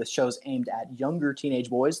 especially with shows aimed at younger teenage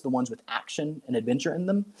boys, the ones with action and adventure in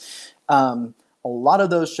them. A lot of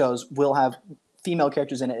those shows will have female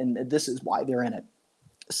characters in it, and this is why they're in it.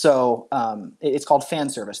 So it's called fan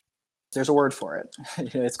service. There's a word for it.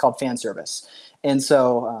 It's called fan service, and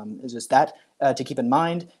so it's just that to keep in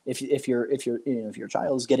mind. If your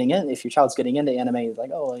child's getting into anime, it's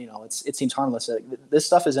like, oh, it seems harmless. This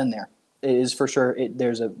stuff is in there. It is for sure.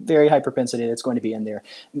 There's a very high propensity that it's going to be in there.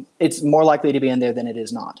 It's more likely to be in there than it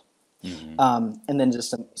is not. Mm-hmm. And then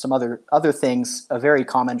just some other things. A very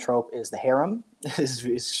common trope is the harem. Is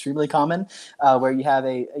extremely common, where you have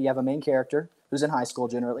a main character who's in high school,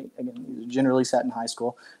 generally set in high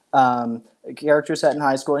school. A character set in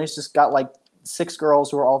high school, and he's just got like 6 girls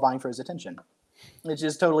who are all vying for his attention. It's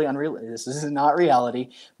just totally unreal. This is not reality,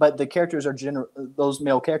 but the characters those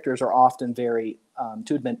male characters are often very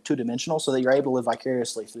two-dimensional, so that you're able to live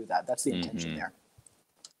vicariously through that. That's the intention there.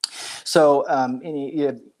 So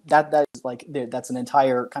that is like that's an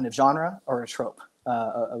entire kind of genre or a trope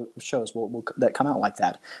of shows that come out like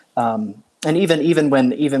that. And even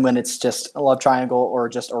when it's just a love triangle or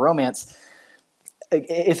just a romance,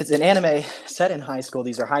 if it's an anime set in high school,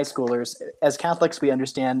 these are high schoolers. As Catholics, we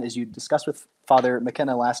understand, as you discussed with Father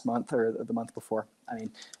McKenna last month or the month before. I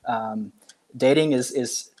mean, dating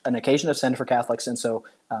is an occasion of sin for Catholics, and so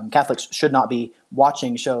Catholics should not be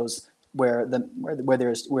watching shows where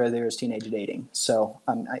there's teenage dating. So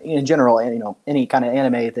in general, any kind of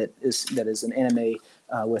anime that is an anime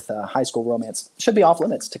with a high school romance should be off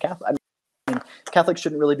limits to Catholics. I mean, Catholics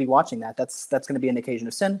shouldn't really be watching that. That's going to be an occasion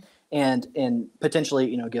of sin, and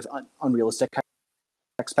potentially give unrealistic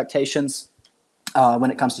expectations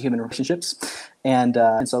when it comes to human relationships, and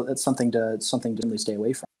so it's something to really stay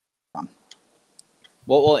away from.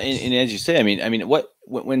 Well, and as you say, I mean,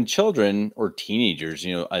 when children or teenagers,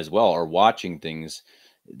 as well, are watching things,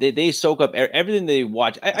 they soak up everything they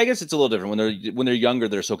watch. I guess it's a little different when they're younger.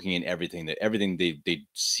 They're soaking in everything they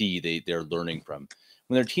see. They're learning from.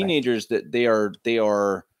 When they're teenagers, that they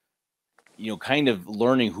are kind of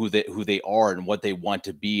learning who they are and what they want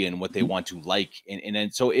to be and what they want to like.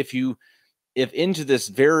 And so if you if into this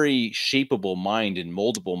very shapeable mind and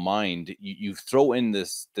moldable mind, you throw in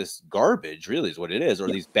this garbage, really is what it is, or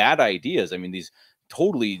Yeah. these bad ideas. I mean, these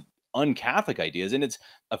totally un-Catholic ideas. And it's,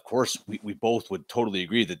 of course, we both would totally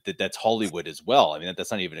agree that that's Hollywood as well. I mean,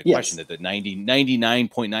 that's not even a question, Yes. that the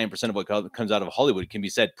 99.9% of what comes out of Hollywood can be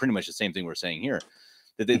said pretty much the same thing we're saying here.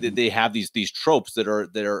 That they have these tropes that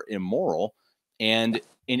are immoral and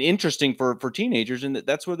interesting for teenagers, and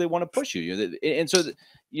that's where they want to push you. And so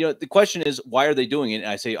the question is, why are they doing it? And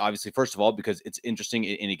I say, obviously, first of all, because it's interesting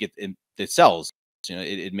and it sells.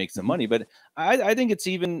 It makes them money. But I think it's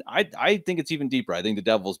even I think it's even deeper. I think the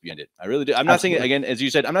devil's behind it. I really do. I'm not saying, Absolutely. again, as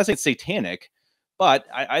you said, I'm not saying it's satanic, but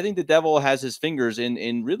I think the devil has his fingers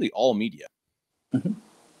in really all media. Mhm.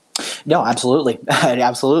 No, absolutely,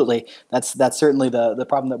 absolutely. That's certainly the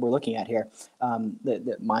problem that we're looking at here.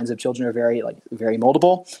 The minds of children are very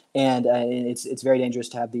moldable, and it's very dangerous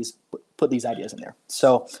to have put these ideas in there.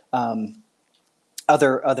 So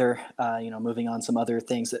moving on, some other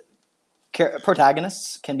things that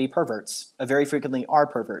protagonists can be perverts. Very frequently are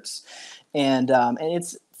perverts, and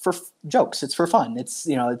it's for jokes. It's for fun. It's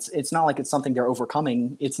not like it's something they're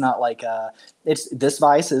overcoming. It's not like this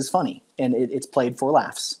vice is funny and it's played for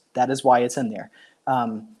laughs. That is why it's in there.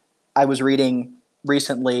 I was reading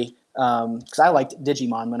recently because I liked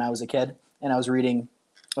Digimon when I was a kid, and I was reading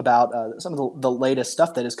about some of the latest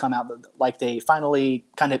stuff that has come out. Like, they finally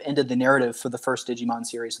kind of ended the narrative for the first Digimon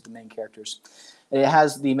series with the main characters. It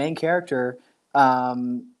has the main character.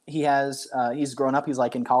 He's grown up. He's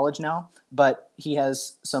like in college now, but he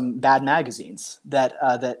has some bad magazines that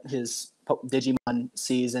his Digimon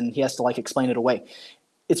sees, and he has to like explain it away.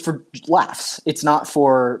 It's for laughs. It's not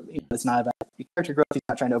for. It's not about character growth. He's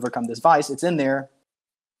not trying to overcome this vice. It's in there.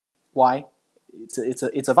 Why?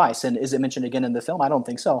 It's a vice. And is it mentioned again in the film? I don't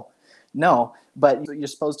think so. No, but you're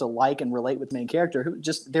supposed to like and relate with the main character who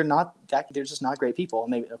they're just not great people.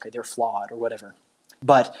 Maybe, okay, they're flawed or whatever.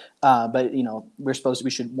 But we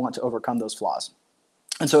should want to overcome those flaws.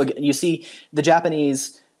 And so again, you see the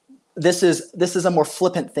Japanese, this is a more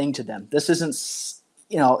flippant thing to them. This isn't,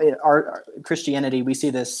 in our Christianity, we see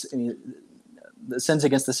this, the sins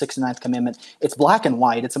against the 69th commandment. It's black and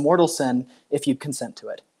white. It's a mortal sin if you consent to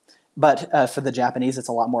it. But for the Japanese, it's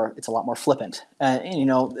a lot more flippant.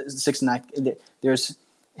 69th,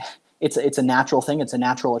 it's a natural thing. It's a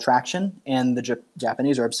natural attraction, and the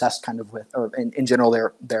Japanese are obsessed kind of with, or in general,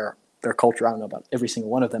 their culture. I don't know about every single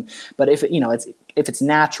one of them, but if it's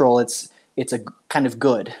natural, it's a kind of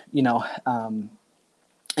good,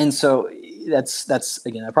 and so that's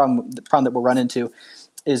again the problem that we'll run into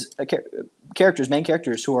is main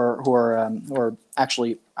characters who are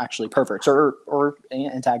actually perverts or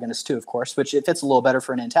antagonists too, of course, which it fits a little better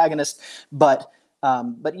for an antagonist, but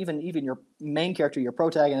even your main character, your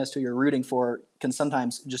protagonist who you're rooting for, can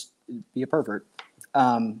sometimes just be a pervert.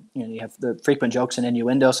 You have the frequent jokes and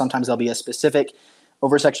innuendo. Sometimes there'll be a specific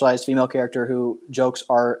over-sexualized female character who jokes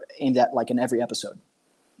are aimed at, like in every episode.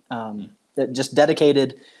 That just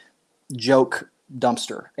dedicated joke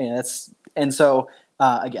dumpster, and so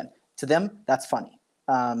again, to them that's funny.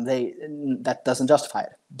 That doesn't justify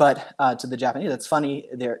it, but to the Japanese, that's funny.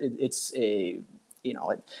 They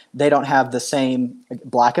don't have the same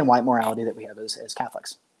black and white morality that we have as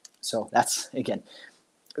Catholics. So that's, again,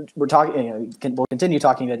 we're talking. We'll continue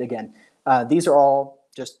talking that again. These are all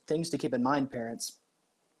just things to keep in mind, parents.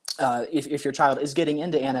 If your child is getting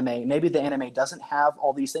into anime, maybe the anime doesn't have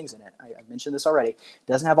all these things in it. I mentioned this already. It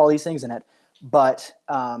doesn't have all these things in it. But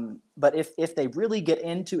if they really get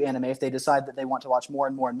into anime, if they decide that they want to watch more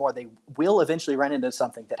and more and more, they will eventually run into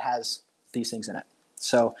something that has these things in it.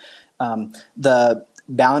 So the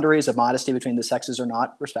boundaries of modesty between the sexes are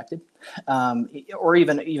not respected, or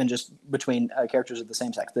even just between characters of the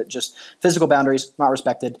same sex. That just physical boundaries not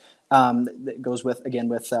respected. That goes with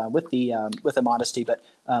the modesty, but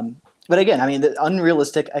again, I mean, the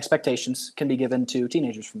unrealistic expectations can be given to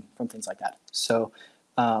teenagers from things like that. So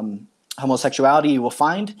homosexuality, you will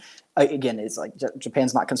find. Again, it's like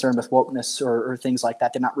Japan's not concerned with wokeness or things like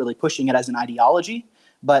that. They're not really pushing it as an ideology,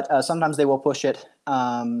 but sometimes they will push it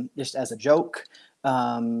just as a joke.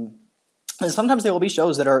 And sometimes there will be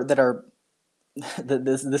shows that are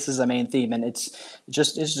this is a main theme, and it's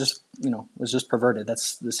just perverted.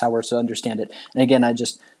 That's how we're to understand it. And again, I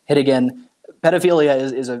just hit again.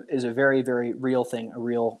 Pedophilia is a very, very real thing, a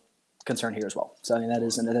real concern here as well. So I mean that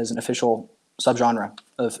is an official subgenre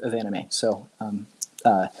of anime. So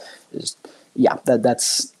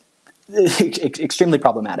that's extremely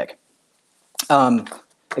problematic.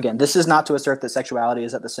 Again, this is not to assert that sexuality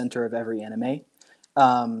is at the center of every anime.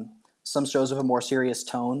 Some shows of a more serious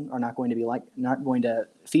tone are not going to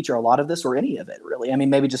feature a lot of this or any of it really. I mean,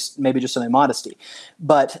 maybe just some immodesty,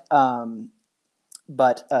 but again,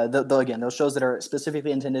 those shows that are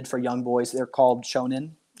specifically intended for young boys, they're called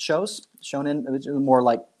shonen shows. Shonen, which is more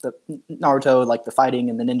like the Naruto, like the fighting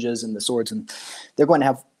and the ninjas and the swords, and they're going to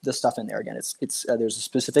have this stuff in there. Again, it's there's a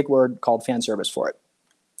specific word called fan service for it.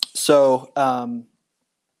 So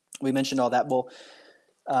we mentioned all that. Well,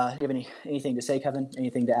 do you have anything to say, Kevin?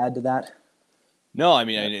 Anything to add to that? No, I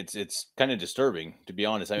mean, it's kind of disturbing, to be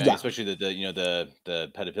honest. I mean, Yeah. especially the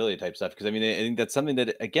pedophilia type stuff, because I mean, I think that's something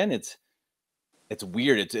that, again, it's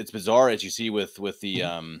weird. It's bizarre, as you see with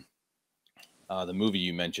the movie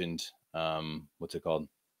you mentioned. What's it called?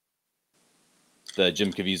 The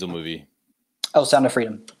Jim Caviezel movie. Oh, Sound of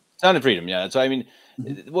Freedom. Sound of Freedom, yeah. So I mean,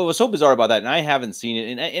 what was so bizarre about that, and I haven't seen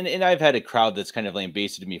it, and I've had a crowd that's kind of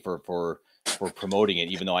lambasted me for promoting it,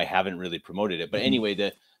 even though I haven't really promoted it. But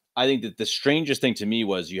anyway, I think that the strangest thing to me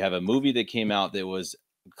was you have a movie that came out that was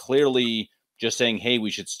clearly just saying, "Hey,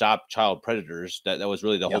 we should stop child predators." That was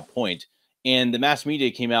really the whole point. And the mass media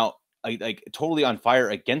came out like totally on fire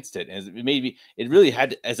against it, and it really had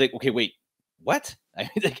to, as like, okay, wait, what? I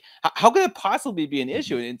mean, like, how could it possibly be an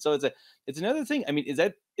issue? And so it's another thing. I mean, is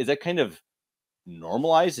that kind of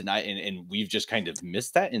normalized, and we've just kind of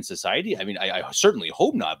missed that in society? I mean, I certainly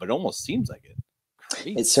hope not, but it almost seems like it.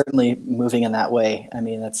 Crazy. It's certainly moving in that way. I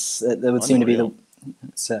mean, that would seem to be the.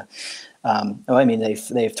 I mean,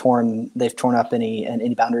 they've torn up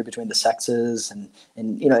any boundary between the sexes and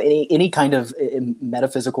any kind of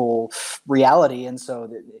metaphysical reality, and so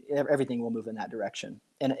everything will move in that direction.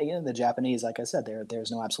 And again, the Japanese, like I said,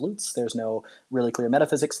 there's no absolutes, there's no really clear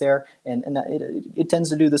metaphysics there, and it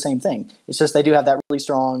tends to do the same thing. It's just they do have that really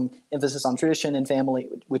strong emphasis on tradition and family,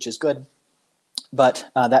 which is good. But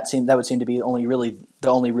that would seem to be the only really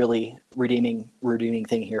redeeming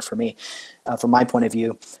thing here for me, from my point of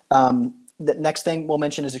view. The next thing we'll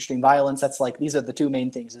mention is extreme violence. That's like, these are the two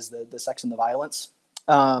main things: is the sex and the violence.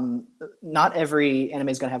 Not every anime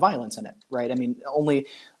is going to have violence in it, right? I mean, only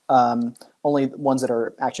ones that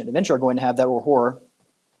are action adventure are going to have that, or horror.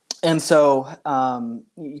 And so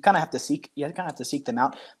you kind of have to seek them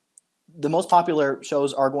out. The most popular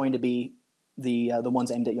shows are going to be the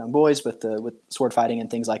ones aimed at young boys with sword fighting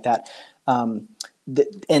and things like that. And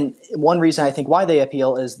one reason I think why they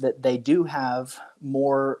appeal is that they do have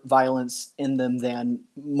more violence in them than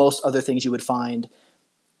most other things you would find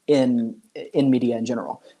in media in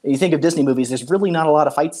general. You think of Disney movies, there's really not a lot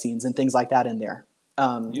of fight scenes and things like that in there.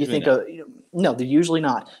 You think no, they're usually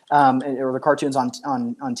not. Or the cartoons on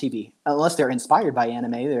TV, unless they're inspired by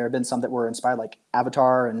anime. There have been some that were inspired, like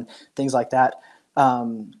Avatar and things like that.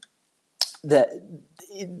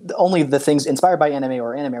 Only the things inspired by anime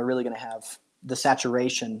are really going to have the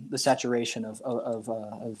saturation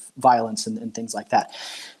of violence and things like that.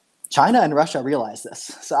 China and Russia realize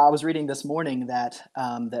this. So I was reading this morning that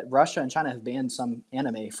Russia and China have banned some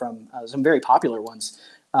anime from some very popular ones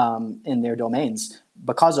in their domains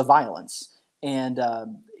because of violence. And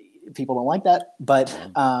people don't like that, but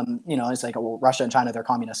it's like, well, Russia and China, they're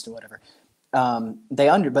communist and whatever.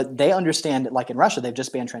 But they understand, like in Russia, they've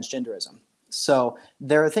just banned transgenderism. So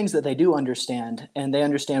there are things that they do understand, and they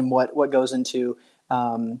understand what goes into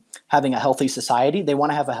having a healthy society. They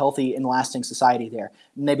want to have a healthy and lasting society there.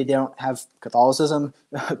 Maybe they don't have Catholicism.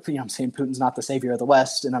 I'm saying Putin's not the savior of the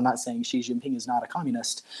West, and I'm not saying Xi Jinping is not a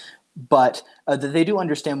communist, but they do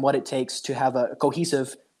understand what it takes to have a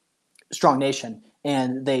cohesive, strong nation,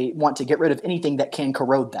 and they want to get rid of anything that can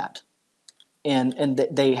corrode that. And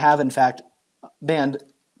they have, in fact, banned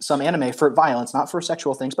some anime for violence, not for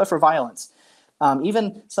sexual things, but for violence.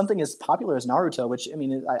 Even something as popular as Naruto, which, I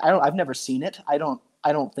mean, I've never seen it. I don't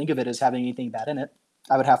think of it as having anything bad in it.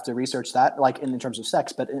 I would have to research that, like in terms of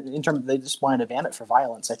sex, but in terms of, they just wanted to ban it for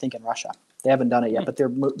violence, I think, in Russia. They haven't done it yet, but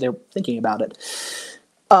they're thinking about it.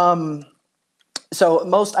 So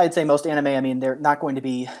I'd say most anime, I mean, they're not going to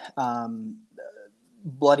be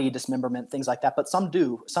bloody dismemberment, things like that, but some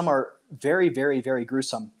do. Some are very, very, very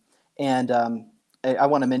gruesome. And I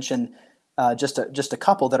want to mention just a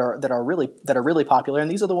couple that are really popular, and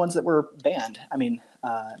these are the ones that were banned. I mean,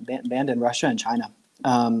 banned in Russia and China.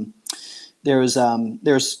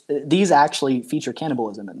 These actually feature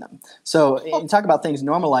cannibalism in them. So you talk about things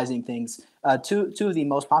normalizing things. Two of the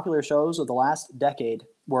most popular shows of the last decade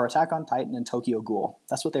were Attack on Titan and Tokyo Ghoul.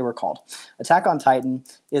 That's what they were called. Attack on Titan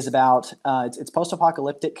is about it's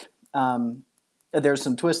post-apocalyptic. There's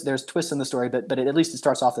twists in the story, but at least it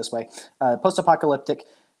starts off this way. Post-apocalyptic.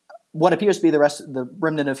 What appears to be the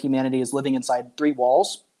remnant of humanity is living inside 3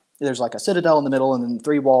 walls, There's like a citadel in the middle, and then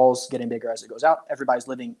 3 walls getting bigger as it goes out. Everybody's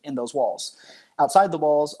living in those walls. Outside the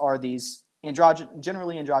walls are these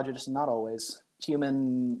generally androgynous, not always,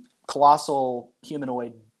 colossal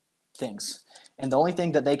humanoid things. And the only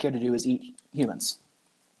thing that they care to do is eat humans.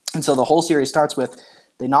 And so the whole series starts with,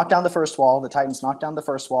 they knock down the first wall, the Titans knock down the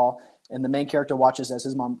first wall, and the main character watches as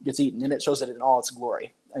his mom gets eaten, and it shows it in all its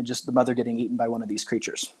glory, and just the mother getting eaten by one of these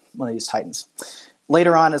creatures, one of these Titans.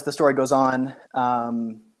 Later on, as the story goes on,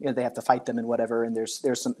 they have to fight them and whatever, and there's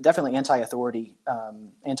some definitely anti-authority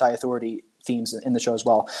themes in the show as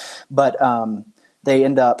well. But they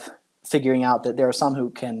end up figuring out that there are some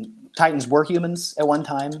who Titans were humans at one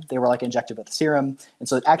time. They were like injected with the serum, and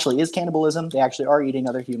so it actually is cannibalism. They actually are eating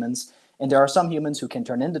other humans, and there are some humans who can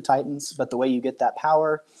turn into Titans, but the way you get that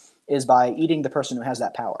power is by eating the person who has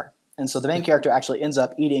that power. And so the main character actually ends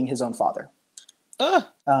up eating his own father.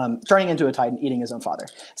 Turning into a Titan, eating his own father.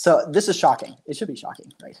 So this is shocking. It should be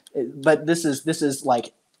shocking, right? But this is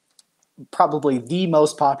like probably the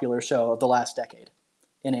most popular show of the last decade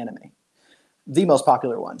in anime. The most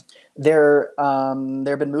popular one. There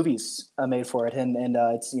have been movies made for it, and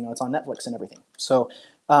it's on Netflix and everything. So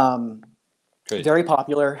very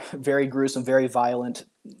popular, very gruesome, very violent.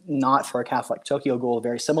 Not for a Catholic. Tokyo Ghoul,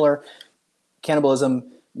 very similar.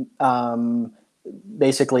 Cannibalism.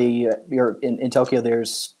 Basically, you're in Tokyo.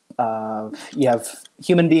 There's you have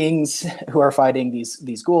human beings who are fighting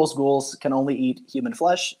these ghouls. Ghouls can only eat human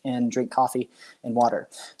flesh and drink coffee and water.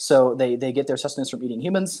 So they get their sustenance from eating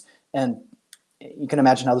humans, and you can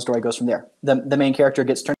imagine how the story goes from there. The main character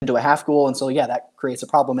gets turned into a half ghoul, and so that creates a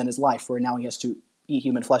problem in his life where now he has to eat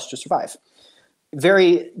human flesh to survive.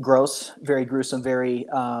 Very gross, very gruesome, very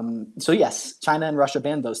so yes, China and Russia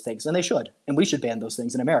banned those things, and they should, and we should ban those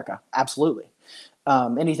things in America. Absolutely.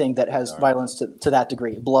 Anything that has violence to that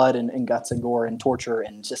degree, blood and guts and gore and torture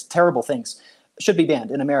and just terrible things, should be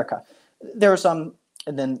banned in America. There are some,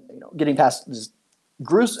 and then getting past just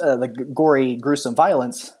the gory, gruesome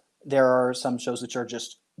violence, there are some shows which are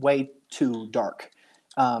just way too dark.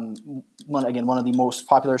 One of the most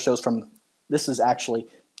popular shows from, this is actually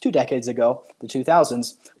 2 decades ago, the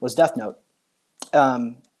 2000s, was Death Note.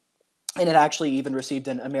 And it actually even received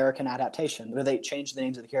an American adaptation where they changed the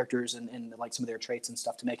names of the characters and like some of their traits and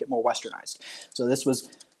stuff to make it more westernized. So this was,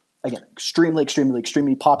 again, extremely, extremely,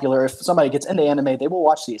 extremely popular. If somebody gets into anime, they will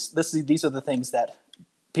watch these. These are the things that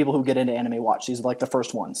people who get into anime watch. These are like the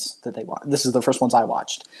first ones that they watch. This is the first ones I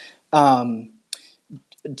watched.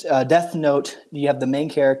 Death Note, you have the main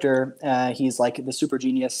character. He's like the super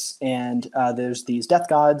genius, and there's these death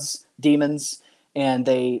gods, demons, and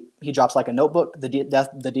he drops like a notebook.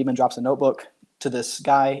 The demon drops a notebook to this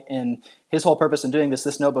guy, and his whole purpose in doing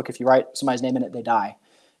this notebook, if you write somebody's name in it, they die.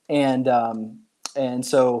 And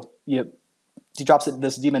so he drops it.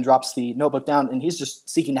 This demon drops the notebook down, and he's just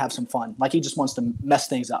seeking to have some fun. Like, he just wants to mess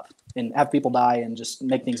things up and have people die and just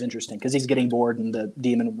make things interesting because he's getting bored in the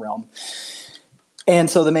demon realm. And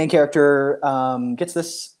so the main character gets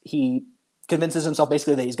this. He convinces himself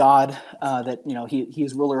basically that he's God, that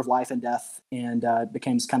he's ruler of life and death, and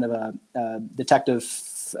becomes kind of a detective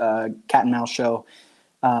cat and mouse show.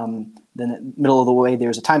 Then in the middle of the way,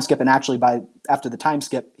 there's a time skip, and actually after the time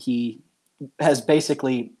skip, he has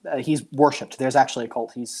basically he's worshipped. There's actually a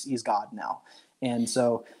cult. He's God now, and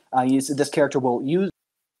so this character will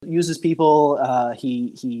uses people.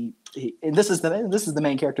 And this is the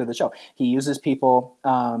main character of the show. He uses people.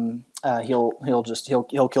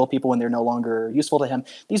 He'll kill people when they're no longer useful to him.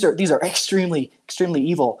 These are extremely, extremely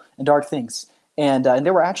evil and dark things. And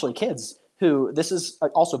there were actually kids who, this is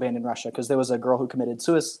also banned in Russia because there was a girl who committed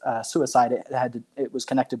suicide. It was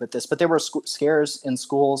connected with this, but there were scares in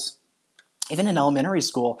schools, even in elementary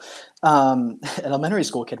school. An elementary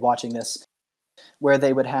school kid watching this, where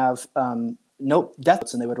they would have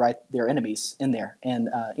deaths, and they would write their enemies in there, and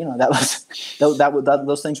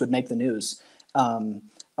those things would make the news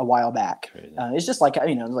a while back. It's just like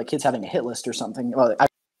like kids having a hit list or something. Well, I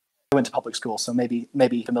went to public school, so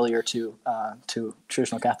maybe familiar to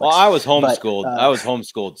traditional Catholics. Well, I was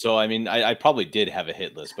homeschooled. So I mean, I probably did have a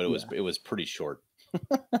hit list, but it was pretty short.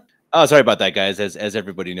 Oh, sorry about that, guys. As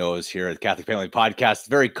everybody knows here at Catholic Family Podcast, it's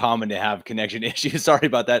very common to have connection issues. Sorry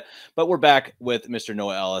about that. But we're back with Mr.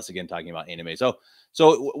 Noah Ellis again, talking about anime. So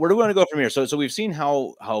where do we want to go from here? So we've seen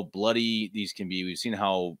how bloody these can be. We've seen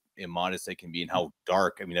how immodest they can be and how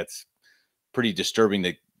dark. I mean, that's pretty disturbing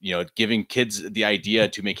that, giving kids the idea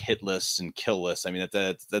to make hit lists and kill lists. I mean,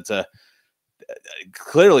 that's a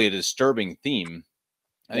clearly a disturbing theme.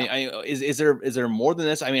 Is there more than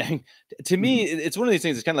this? I mean, to me, it's one of these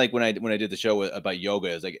things. It's kind of like when I did the show about yoga.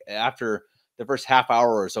 Is like after the first half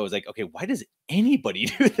hour or so is like, okay, why does anybody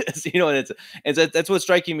do this? And that's what's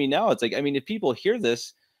striking me now. It's like, I mean, if people hear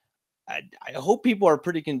this, I hope people are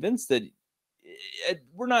pretty convinced that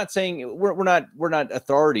we're not saying we're not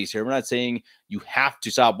authorities here. We're not saying you have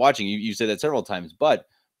to stop watching. You said that several times, but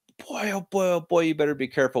boy, oh boy, oh boy, you better be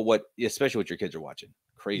careful especially what your kids are watching.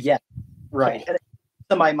 Crazy. Yeah, right. And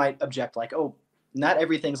somebody might object like, oh, not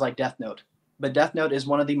everything's like Death Note, but Death Note is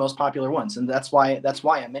one of the most popular ones, and that's why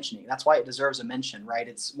I'm mentioning it. That's why it deserves a mention, right?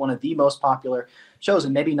 It's one of the most popular shows,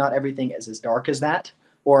 and maybe not everything is as dark as that,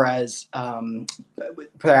 or as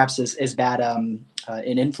perhaps as bad an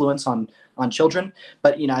influence on children.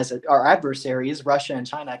 But as our adversaries, Russia and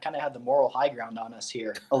China, kind of have the moral high ground on us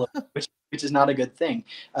here, a little, which is not a good thing.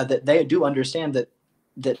 That they do understand that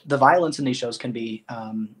the violence in these shows can be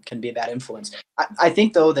a bad influence. I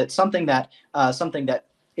think though that something that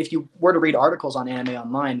if you were to read articles on anime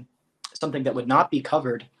online, something that would not be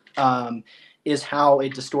covered is how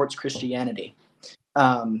it distorts Christianity.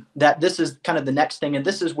 That this is kind of the next thing, and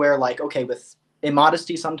this is where, like, okay, with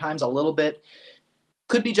immodesty sometimes a little bit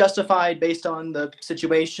could be justified based on the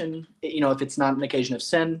situation. If it's not an occasion of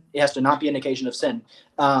sin, it has to not be an occasion of sin.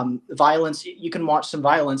 Violence, you can watch some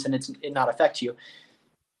violence and it not affect you.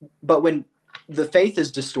 But when the faith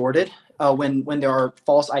is distorted, when there are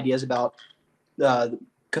false ideas about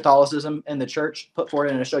Catholicism and the church put forward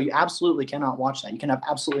in a show, you absolutely cannot watch that. You can have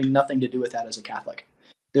absolutely nothing to do with that as a Catholic.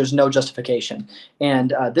 There's no justification.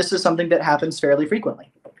 And this is something that happens fairly frequently.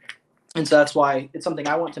 And so that's why it's something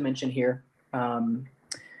I want to mention here.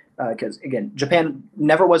 Because, again, Japan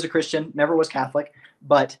never was a Christian, never was Catholic,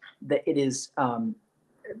 but it is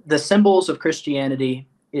the symbols of Christianity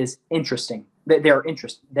is interesting. They are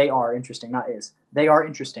interesting, not is. They are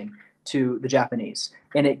interesting to the Japanese.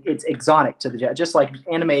 And it's exotic to the just like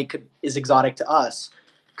anime is exotic to us,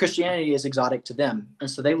 Christianity is exotic to them. And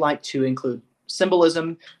so they like to include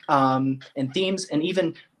symbolism and themes, and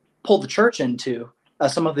even pull the church into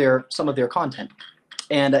some of their content.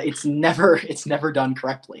 And it's never done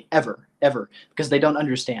correctly, ever, because they don't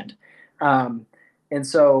understand. And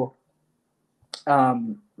so let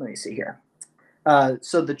me see here.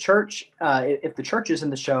 So the church, if the church is in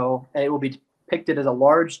the show, it will be depicted as a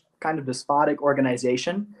large kind of despotic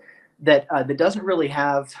organization that doesn't really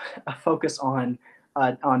have a focus on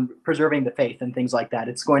preserving the faith and things like that.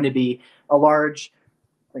 It's going to be a large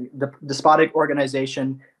despotic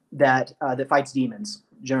organization that fights demons,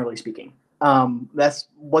 generally speaking. That's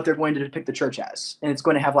what they're going to depict the church as. And it's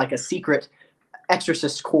going to have like a secret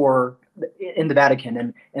exorcist corps in the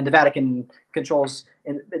Vatican, and the Vatican controls,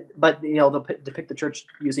 but they'll depict the church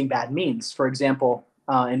using bad means. For example,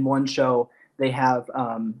 in one show, they have,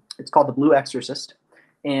 it's called The Blue Exorcist,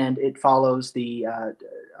 and it follows a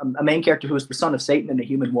main character who is the son of Satan and a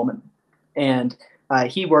human woman. And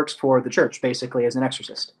he works for the church, basically, as an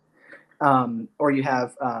exorcist. Or you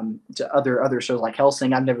have other shows like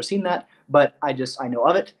Hellsing. I've never seen that, but I know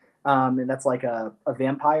of it. And that's like a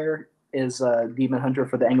vampire is a demon hunter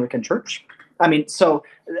for the Anglican Church. I mean, so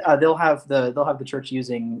they'll have the church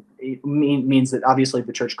using means that obviously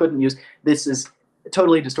the church couldn't use. This is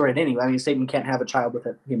totally distorted anyway. I mean, Satan can't have a child with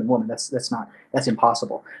a human woman. That's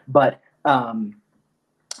impossible. But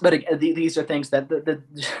these are things that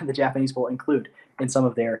the Japanese will include in some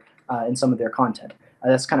of their content.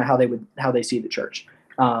 That's kind of how they see the church.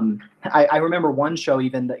 I remember one show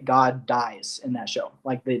even that God dies in that show.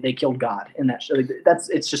 Like they killed God in that show.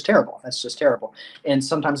 It's just terrible. That's just terrible. And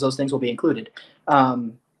sometimes those things will be included.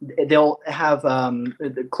 They'll have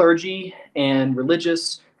the clergy and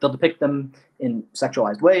religious. They'll depict them in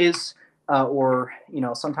sexualized ways, or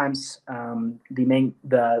sometimes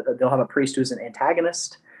they'll have a priest who's an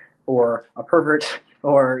antagonist or a pervert,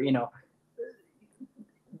 or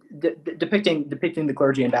depicting the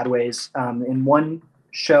clergy in bad ways. In one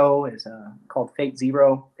show is called Fate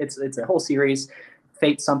Zero. It's a whole series.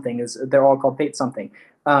 Fate something they're all called Fate something.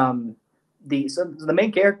 The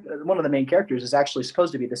main character, one of the main characters, is actually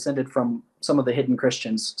supposed to be descended from some of the hidden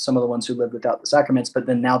Christians, some of the ones who lived without the sacraments, but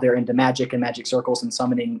then now they're into magic and magic circles and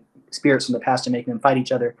summoning spirits from the past and making them fight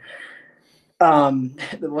each other.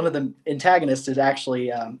 One of the antagonists is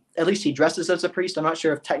actually, at least he dresses as a priest. I'm not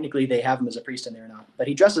sure if technically they have him as a priest in there or not, but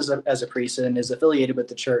he dresses as a priest and is affiliated with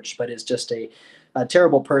the church, but is just a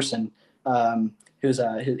terrible person, who's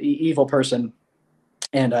an evil person,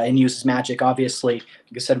 and uses magic. Obviously,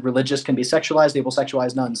 like I said, religious can be sexualized. They will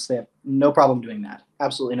sexualize nuns. They have no problem doing that.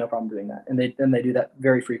 Absolutely no problem doing that, and they do that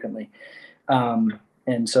very frequently.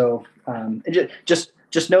 And so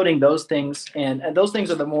just noting those things, and those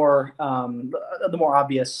things are the more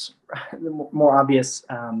obvious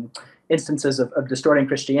instances of distorting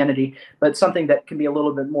Christianity, but something that can be a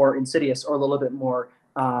little bit more insidious or a little bit more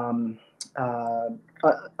under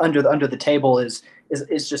the table is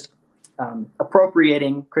just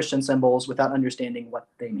appropriating Christian symbols without understanding what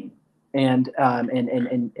they mean, and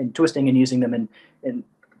twisting and using them in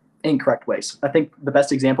incorrect ways. I think the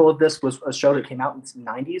best example of this was a show that came out in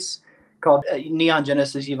the 90s called Neon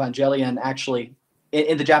Genesis Evangelion. Actually,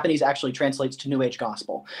 in the Japanese, actually translates to New Age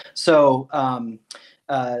Gospel. So,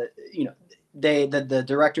 the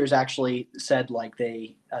directors actually said like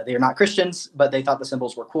they are not Christians, but they thought the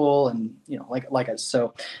symbols were cool, and like us.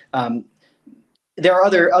 So there are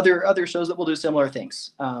other shows that will do similar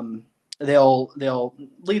things. They'll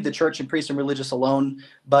leave the church and priests and religious alone,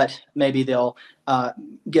 but maybe they'll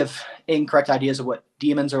give incorrect ideas of what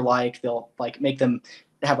demons are like. They'll like make them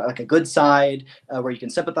have like a good side where you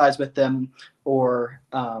can sympathize with them, or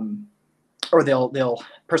they'll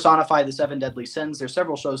personify the 7 deadly sins. There's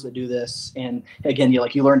several shows that do this, and again,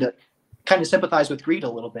 you learn to kind of sympathize with greed a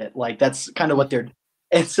little bit. Like that's kind of what they're,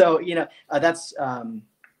 and so that's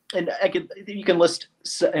and you can list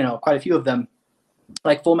quite a few of them,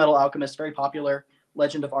 like Full Metal Alchemist, very popular.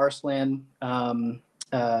 Legend of Arslan,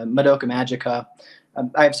 Madoka Magica.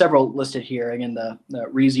 I have several listed here. Again, the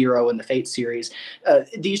ReZero and the Fate series.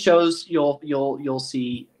 These shows you'll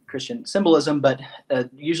see Christian symbolism, but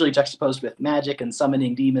usually juxtaposed with magic and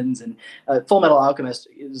summoning demons. And Full Metal Alchemist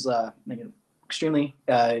is extremely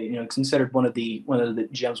considered one of the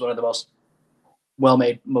gems, one of the most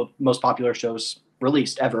well-made, most popular shows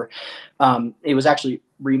released ever. It was actually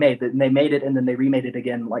remade. They made it and then they remade it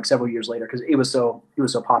again like several years later because it was so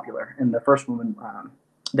popular. And the first one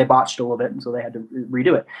they botched a little bit, and so they had to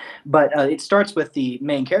redo it. But it starts with the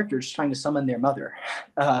main characters trying to summon their mother.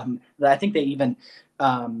 I think they even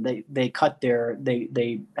they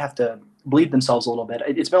have to bleed themselves a little bit.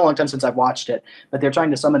 It's been a long time since I've watched it, but they're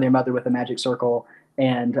trying to summon their mother with a magic circle.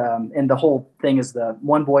 And the whole thing is the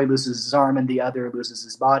one boy loses his arm and the other loses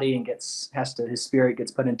his body and his spirit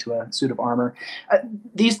gets put into a suit of armor.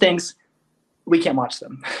 These things, we can't watch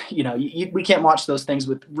them. We can't watch those things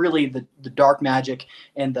with really the dark magic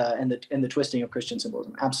and the twisting of Christian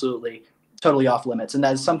symbolism. Absolutely, totally off limits. And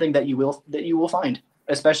that is something that you will find,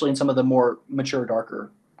 especially in some of the more mature,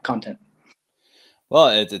 darker content. Well,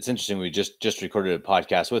 it's interesting. We just recorded a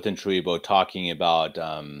podcast with Intruibo talking about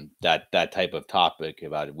that type of topic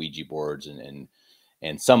about Ouija boards and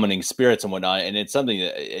summoning spirits and whatnot. And it's something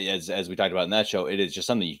that, as we talked about in that show, it is just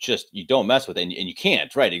something you don't mess with, and you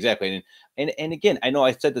can't. Right? Exactly. And again, I know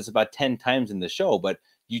I said this about 10 times in the show, but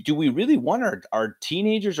do we really want our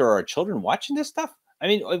teenagers or our children watching this stuff? I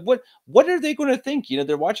mean, what are they going to think?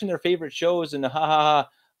 They're watching their favorite shows and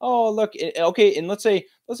oh, look, okay. And let's say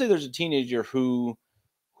there's a teenager who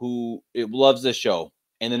loves this show,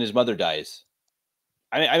 and then his mother dies.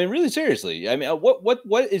 I mean, really seriously. I mean,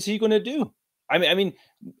 what is he going to do? I mean,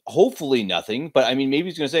 hopefully nothing. But I mean, maybe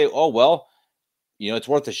he's going to say, "Oh well, it's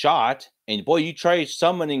worth a shot." And boy, you try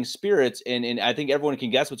summoning spirits, and I think everyone can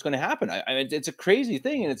guess what's going to happen. I mean, it's a crazy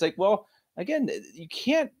thing, and it's like, well, again, you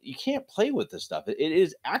can't play with this stuff. It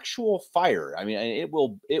is actual fire. I mean, it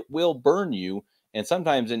will burn you. And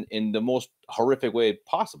sometimes in the most horrific way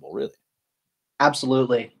possible, really.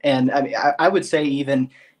 Absolutely. And I mean, I would say even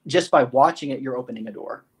just by watching it, you're opening a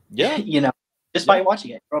door. Yeah. Just by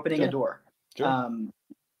watching it, you're opening a door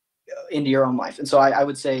into your own life. And so I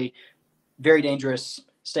would say very dangerous,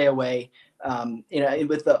 stay away.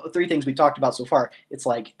 With the 3 things we talked about so far, it's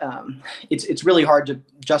like it's really hard to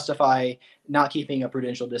justify not keeping a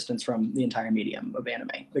prudential distance from the entire medium of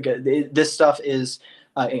anime, because this stuff is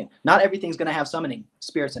not everything's going to have summoning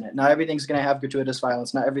spirits in it. Not everything's going to have gratuitous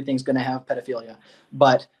violence. Not everything's going to have pedophilia.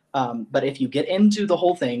 But if you get into the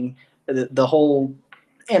whole thing, the whole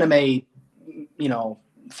anime,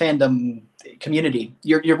 fandom community,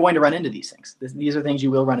 you're going to run into these things. These are things you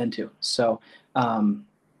will run into. So.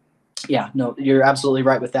 You're absolutely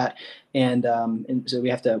right with that. And so we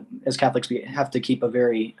have to, as Catholics, we have to keep a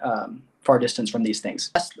very far distance from these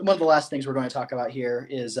things. One of the last things we're going to talk about here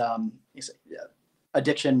is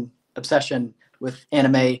addiction, obsession with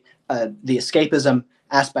anime, the escapism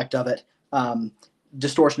aspect of it,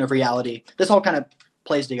 distortion of reality. This all kind of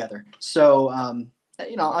plays together. So, on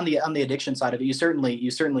the addiction side of it, you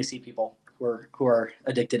certainly see people who are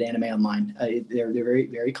addicted to anime online. They're very,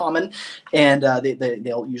 very common, and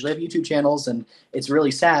they'll usually have YouTube channels, and it's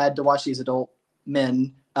really sad to watch these adult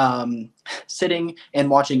men sitting and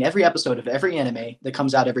watching every episode of every anime that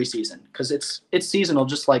comes out every season, because it's seasonal,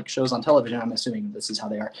 just like shows on television. I'm assuming this is how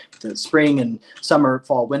they are: the spring and summer,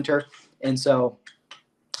 fall, winter. And so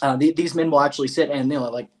these men will actually sit and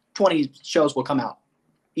like 20 shows will come out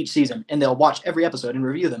each season, and they'll watch every episode and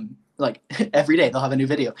review them like every day they'll have a new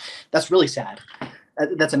video. That's really sad.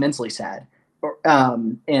 That's immensely sad. But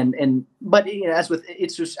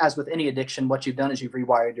it's just as with any addiction, what you've done is you've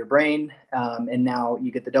rewired your brain, and now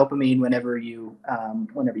you get the dopamine whenever you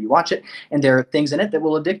watch it, and there are things in it that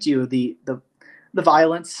will addict you. The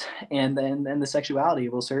violence and then the sexuality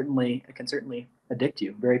can certainly addict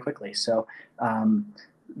you very quickly. So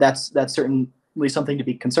that's certainly something to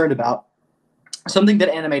be concerned about. Something that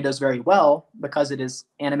anime does very well, because it is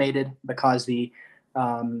animated, because the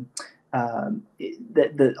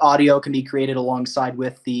audio can be created alongside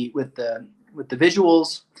with the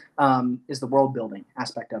visuals, is the world building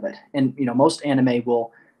aspect of it. And most anime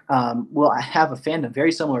will have a fandom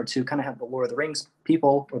very similar to kind of have the Lord of the Rings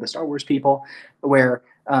people or the Star Wars people, where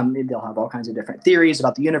they'll have all kinds of different theories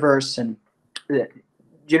about the universe, and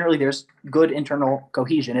generally there's good internal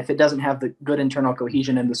cohesion. If it doesn't have the good internal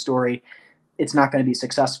cohesion in the story, it's not going to be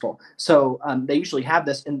successful. So they usually have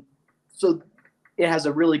this, and so it has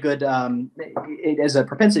a really good, it has a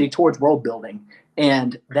propensity towards world building,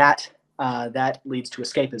 and that leads to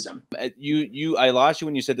escapism. I lost you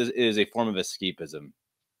when you said this is a form of escapism.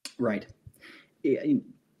 Right.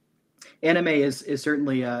 Anime is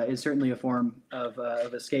certainly a form of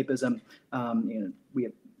escapism.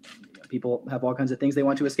 People have all kinds of things they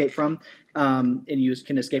want to escape from, and you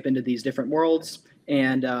can escape into these different worlds,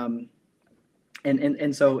 and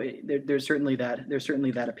so there's certainly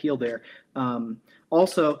that appeal there.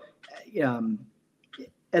 Also,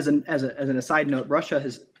 as an aside note, Russia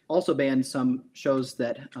has also banned some shows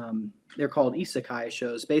that they're called isekai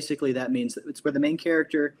shows. Basically, that means that it's where the main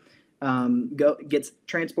character gets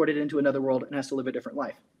transported into another world and has to live a different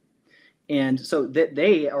life. And so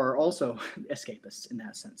they are also escapists in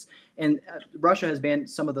that sense. And Russia has banned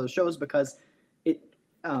some of those shows because they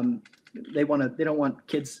don't want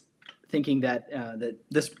kids thinking that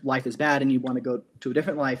this life is bad and you want to go to a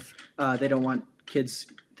different life. They don't want kids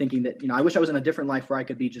thinking that, I wish I was in a different life where I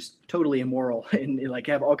could be just totally immoral and like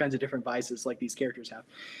have all kinds of different vices like these characters have.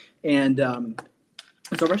 And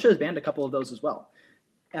so Russia has banned a couple of those as well.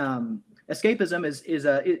 Escapism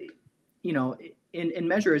in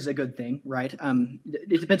measure is a good thing, right?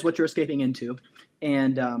 It depends what you're escaping into,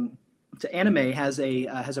 and anime has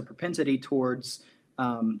a propensity towards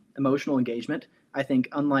emotional engagement. I think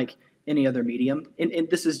unlike any other medium, and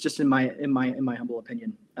this is just in my humble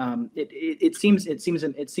opinion. It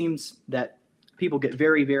seems that people get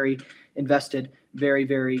very, very invested, very,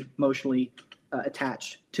 very emotionally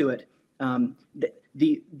attached to it.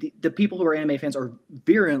 The people who are anime fans are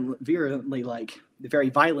virulently, like very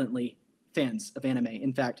violently fans of anime.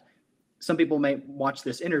 In fact, some people may watch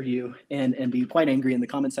this interview and be quite angry in the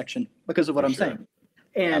comment section because of what I'm saying.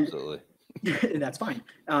 And absolutely, that's fine.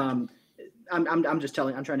 I'm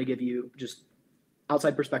trying to give you just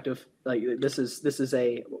outside perspective. Like this is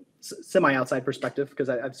a semi outside perspective because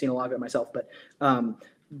I've seen a lot of it myself, but kind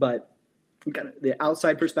of the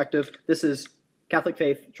outside perspective. This is Catholic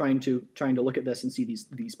faith trying to look at this and see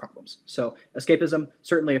these problems. So escapism,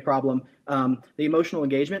 certainly a problem. The emotional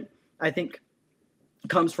engagement, I think,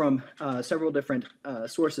 comes from several different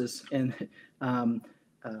sources, and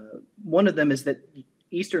one of them is that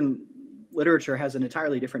Eastern literature has an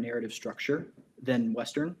entirely different narrative structure than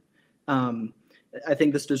Western. I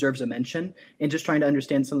think this deserves a mention, and just trying to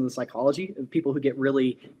understand some of the psychology of people who get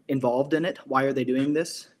really involved in it. Why are they doing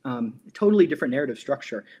this? Totally different narrative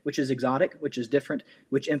structure, which is exotic, which is different,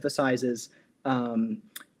 which emphasizes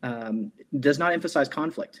does not emphasize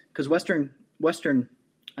conflict, because Western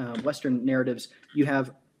narratives, you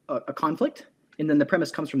have a conflict, and then the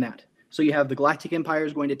premise comes from that. So you have the Galactic Empire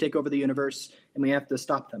is going to take over the universe, and we have to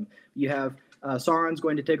stop them. You have Sauron's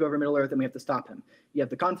going to take over Middle Earth, and we have to stop him. You have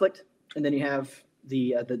the conflict, and then you have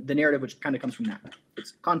the narrative, which kind of comes from that.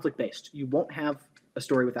 It's conflict based. You won't have a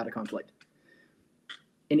story without a conflict.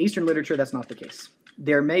 In Eastern literature, that's not the case.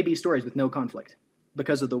 There may be stories with no conflict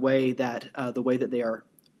because of the way that they are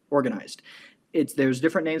organized. There's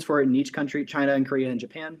different names for it in each country: China and Korea and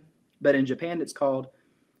Japan. But in Japan,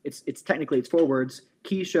 it's technically 4 words: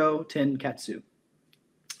 Kisho Tenketsu,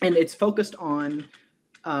 and it's focused on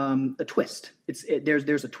a twist.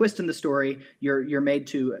 There's a twist in the story. You're made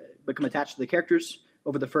to become attached to the characters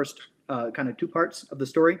over the first kind of 2 parts of the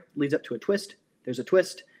story. Leads up to a twist. There's a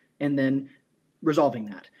twist, and then resolving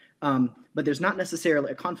that. But there's not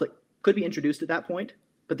necessarily a conflict. Could be introduced at that point,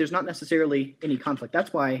 but there's not necessarily any conflict.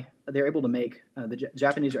 That's why they're able to make the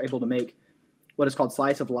Japanese are able to make what is called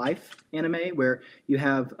slice of life anime, where you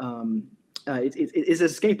have it's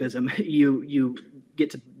escapism. You get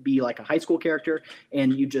to be like a high school character,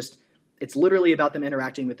 and it's literally about them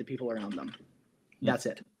interacting with the people around them. That's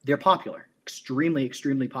it. They're popular,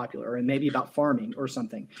 extremely popular, and maybe about farming or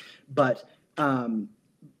something. But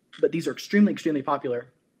these are extremely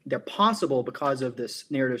popular. They're possible because of this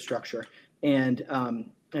narrative structure, and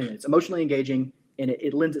it's emotionally engaging, and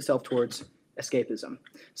it lends itself towards escapism.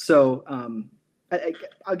 So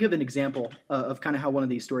I'll give an example of kind of how one of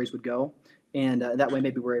these stories would go, and that way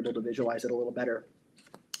maybe we're able to visualize it a little better,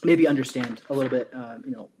 maybe understand a little bit,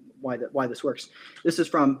 why this works. This is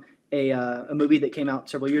from a movie that came out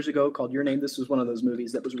several years ago called Your Name. This was one of those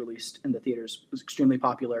movies that was released in the theaters. It was extremely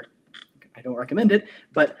popular. I don't recommend it,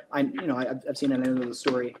 but I've seen it and I know the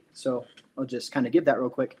story, so I'll just kind of give that real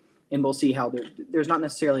quick, and we'll see how there's not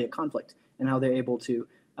necessarily a conflict, and how they're able to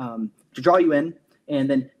draw you in and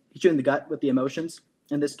then hit you in the gut with the emotions,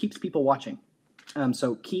 and this keeps people watching.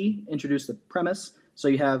 So Key introduced the premise. So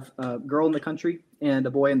you have a girl in the country and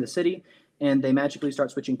a boy in the city, and they magically start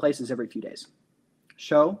switching places every few days.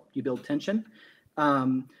 Show, you build tension.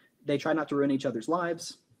 They try not to ruin each other's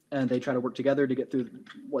lives, and they try to work together to get through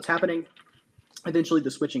what's happening. Eventually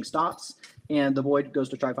the switching stops, and the boy goes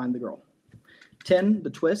to try to find the girl. 10, the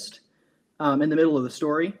twist. In the middle of the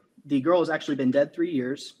story, the girl has actually been dead 3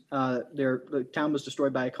 years. The town was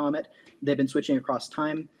destroyed by a comet. They've been switching across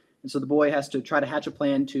time. And so the boy has to try to hatch a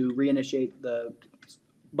plan to reinitiate the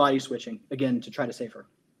body switching again to try to save her.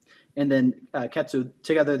 And then Ketsu,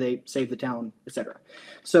 together they save the town, etc.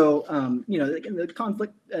 So the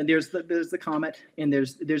conflict. There's the comet, and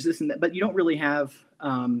there's this and that, but you don't really have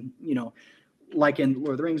like in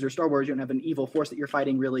Lord of the Rings or Star Wars, you don't have an evil force that you're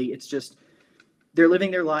fighting. Really, it's just they're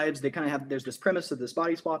living their lives. They kind of have. There's this premise of this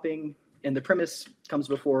body swapping, and the premise comes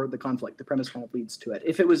before the conflict. The premise kind of leads to it.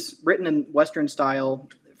 If it was written in Western style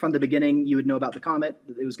from the beginning, you would know about the comet,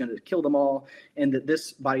 that it was going to kill them all, and that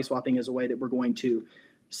this body swapping is a way that we're going to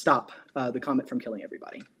stop the comet from killing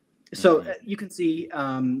everybody. So you can see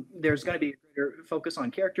there's going to be a greater focus on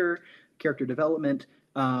character development,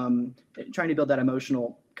 trying to build that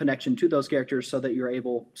emotional connection to those characters so that you're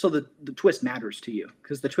able, so that the twist matters to you,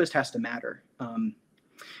 because the twist has to matter.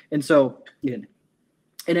 And so an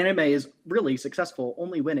anime is really successful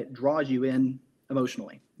only when it draws you in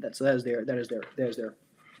emotionally.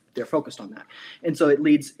 They're focused on that, and so it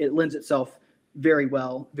lends itself very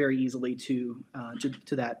well, very easily to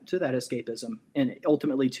that escapism, and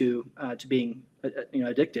ultimately to being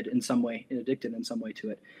addicted in some way to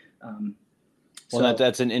it.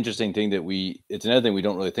 That's an interesting thing it's another thing we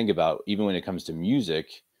don't really think about, even when it comes to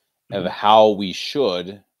music, of how we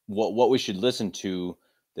should, what we should listen to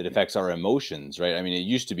that affects our emotions, right? I mean, it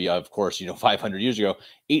used to be, of course, 500 years ago,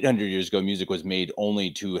 800 years ago, music was made only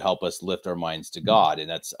to help us lift our minds to God. And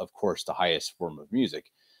that's, of course, the highest form of music.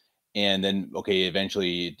 And then,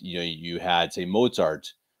 eventually, you had, say,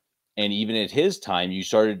 Mozart, and even at his time, you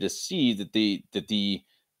started to see that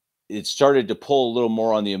it started to pull a little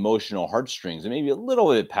more on the emotional heartstrings, and maybe a little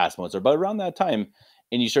bit past Mozart, but around that time,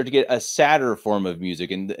 and you start to get a sadder form of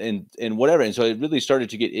music and whatever. And so it really started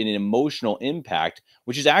to get an emotional impact,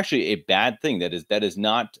 which is actually a bad thing. That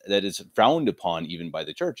is frowned upon even by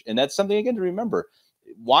the church. And that's something, again, to remember.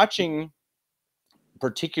 Watching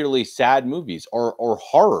particularly sad movies or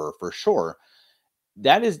horror, for sure,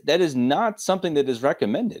 that is not something that is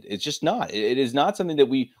recommended. It's just not. It is not something that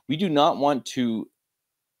we do not want to.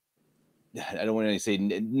 I don't want to say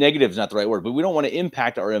negative is not the right word, but we don't want to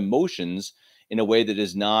impact our emotions in a way that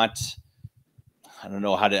is not. I don't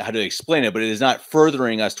know how to explain it, but it is not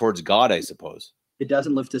furthering us towards God, I suppose. It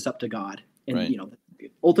doesn't lift us up to God, and right.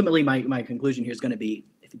 Ultimately, my conclusion here is going to be: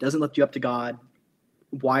 if it doesn't lift you up to God,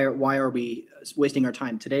 why are we wasting our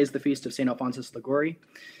time? Today is the feast of St. Alphonsus Liguori.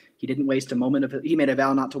 He didn't waste a moment of it. He made a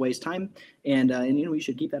vow not to waste time, and we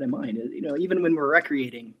should keep that in mind. Even when we're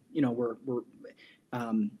recreating, we're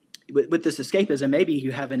with this escapism. Maybe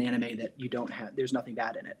you have an anime that you don't have. There's nothing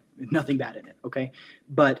bad in it. Okay,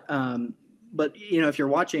 but if you're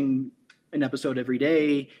watching an episode every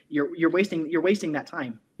day, you're wasting that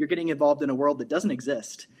time. You're getting involved in a world that doesn't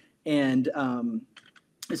exist, and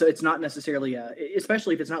so it's not necessarily,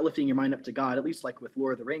 especially if it's not lifting your mind up to God. At least like with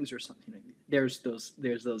Lord of the Rings or something. There's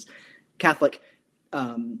those Catholic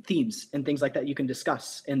themes and things like that you can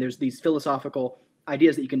discuss, and there's these philosophical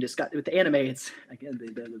ideas that you can discuss. With the anime, it's again,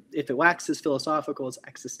 if it waxes philosophical, it's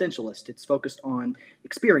existentialist. It's focused on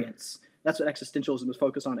experience. That's what existentialism is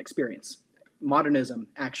focused on: experience. Modernism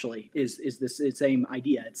actually is this same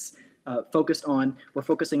idea. It's we're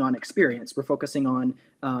focusing on experience. We're focusing on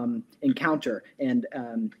encounter and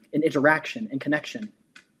interaction and connection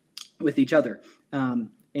with each other. And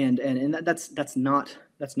that's not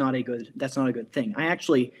a good thing. I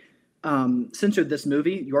actually censored this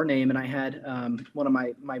movie, Your Name, and I had one of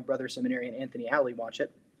my brother seminarian, Anthony Alley, watch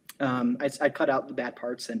it. I cut out the bad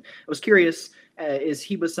parts, and I was curious, is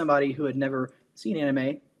he was somebody who had never seen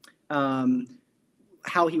anime,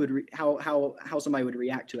 how somebody would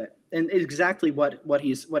react to it. And exactly what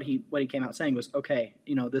he came out saying was, okay,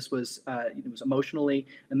 this was it was emotionally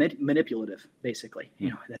manipulative, basically.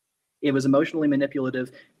 It was emotionally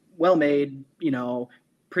manipulative, well made,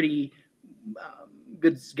 pretty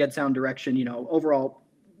good sound direction, overall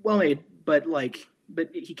well made, but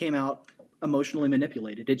he came out emotionally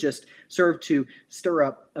manipulated. It just served to stir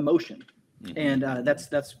up emotion, and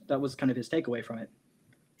that was kind of his takeaway from it.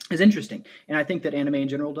 It's interesting, and I think that anime in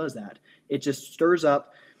general does that. It just stirs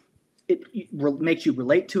up. It makes you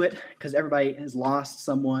relate to it because everybody has lost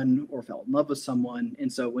someone or fell in love with someone,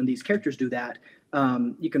 and so when these characters do that,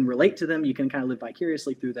 you can relate to them. You can kind of live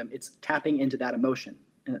vicariously through them. It's tapping into that emotion,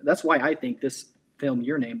 and that's why I think this film,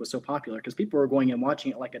 Your Name, was so popular, because people were going and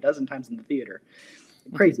watching it like a dozen times in the theater.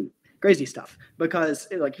 Crazy stuff, because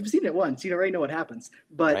you've seen it once, you already know what happens.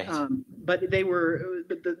 But right. But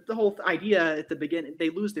the whole idea at the beginning, they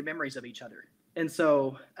lose their memories of each other, and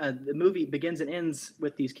so the movie begins and ends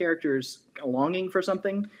with these characters longing for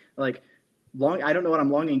something. I don't know what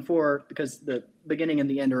I'm longing for, because the beginning and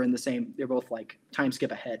the end are in the same. They're both time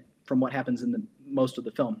skip ahead from what happens in the most of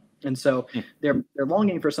the film, and so they're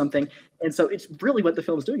longing for something, and so it's really what the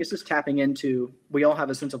film is doing. It's just tapping into. We all have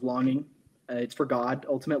a sense of longing. It's for God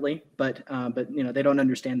ultimately, but they don't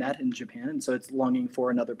understand that in Japan, and so it's longing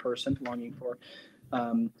for another person, longing for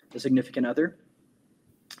a significant other,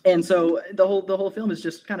 and so the whole film is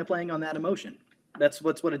just kind of playing on that emotion. That's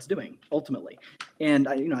what it's doing ultimately, and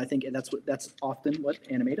I think that's often what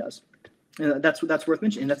anime does. That's worth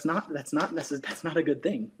mentioning. That's not a good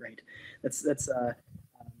thing, right?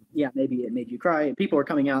 Maybe it made you cry. People are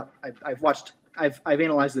coming out. I've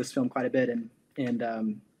analyzed this film quite a bit, and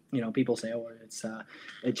people say, "Oh,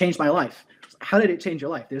 it changed my life." How did it change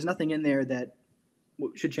your life? There's nothing in there that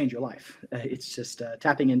should change your life. It's just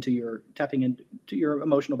tapping into your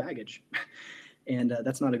emotional baggage, and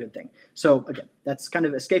that's not a good thing. So again, that's kind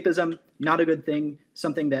of escapism, not a good thing.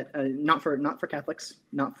 Something that not for Catholics,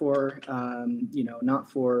 not for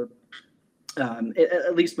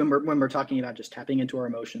at least when we're talking about just tapping into our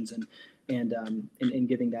emotions and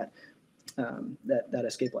giving that. That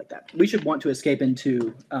escape like that. We should want to escape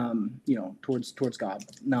into, towards God,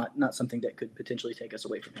 not something that could potentially take us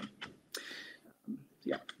away from Him.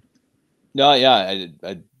 No, yeah,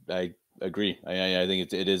 I agree. I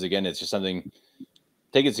think it is, again, it's just something.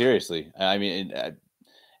 Take it seriously. I mean,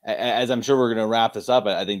 as I'm sure we're going to wrap this up,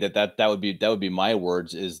 I think that would be my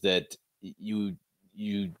words, is that you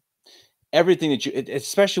everything that you,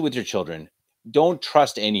 especially with your children, don't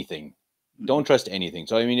trust anything. Don't trust anything.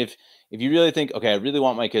 So I mean, if you really think, okay, I really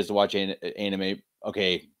want my kids to watch anime,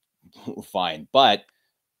 okay, fine, but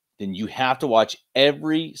then you have to watch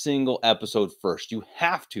every single episode first. You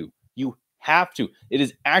have to. It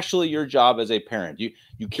is actually your job as a parent. You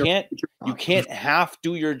can't half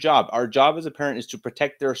do your job. Our job as a parent is to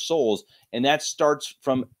protect their souls, and that starts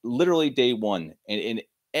from literally day one. And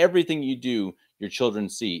everything you do, your children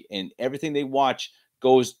see, and everything they watch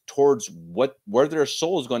goes towards where their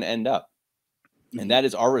soul is going to end up. And that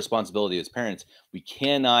is our responsibility as parents. We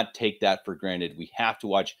cannot take that for granted. We have to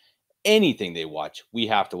watch anything they watch. We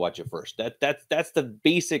have to watch it first. That's the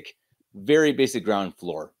basic, very basic ground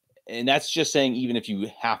floor. And that's just saying, even if you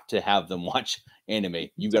have to have them watch anime,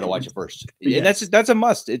 you got to watch it first. Yes. And that's a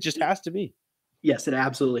must. It just has to be. Yes, it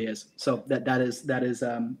absolutely is. So that is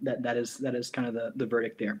kind of the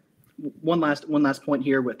verdict there. One last point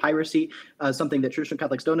here with piracy, something that traditional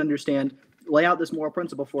Catholics don't understand. Lay out this moral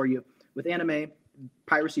principle for you. With anime,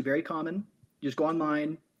 piracy very common. You just go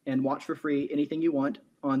online and watch for free anything you want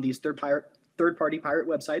on these third-party pirate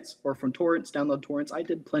websites, or from torrents, download torrents. I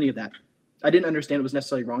did plenty of that. I didn't understand it was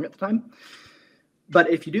necessarily wrong at the time. But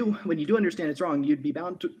when you do understand it's wrong, you'd be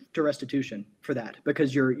bound to restitution for that,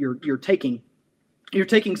 because you're taking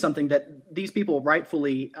something that these people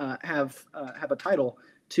rightfully have a title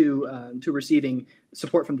to receiving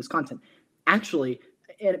support from this content. Actually,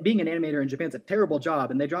 being an animator in Japan is a terrible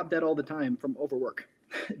job, and they drop dead all the time from overwork.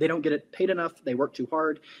 They don't get it paid enough. They work too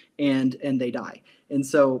hard, and they die. And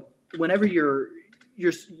so, whenever you're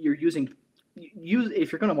using,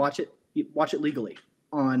 if you're going to watch it, you watch it legally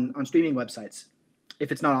on streaming websites.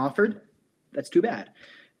 If it's not offered, that's too bad.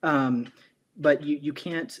 But you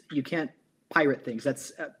can't pirate things.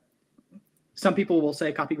 That's some people will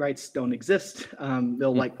say copyrights don't exist.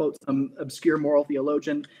 They'll quote some obscure moral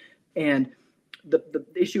theologian, and the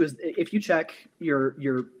issue is, if you check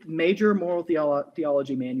your major moral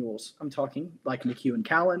theology manuals, I'm talking like McHugh and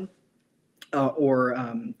Callan,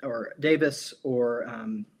 or Davis, or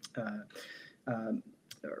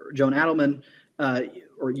Joan Adelman,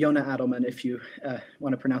 or Yona Adelman, if you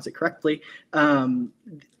want to pronounce it correctly,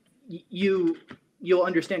 you'll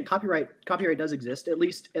understand copyright does exist, at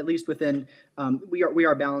least within, we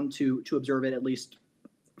are bound to observe it, at least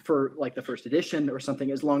for like the first edition or something,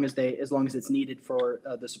 as long as it's needed for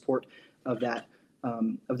the support of that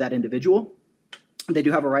individual. They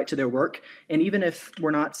do have a right to their work, and even if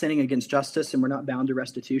we're not sinning against justice and we're not bound to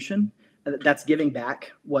restitution, that's giving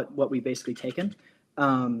back what we've basically taken.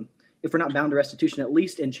 If we're not bound to restitution, at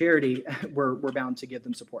least in charity, we're bound to give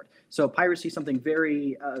them support. So piracy is something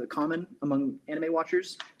very common among anime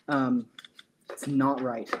watchers. It's not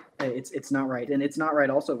right. It's not right, and it's not right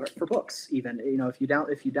also for books. Even if you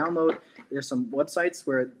download, there's some websites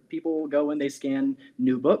where people go and they scan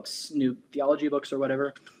new books, new theology books or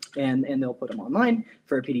whatever, and they'll put them online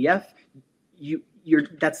for a PDF.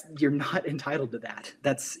 You're not entitled to that.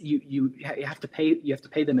 That's you have to pay. You have to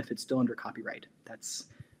pay them if it's still under copyright. That's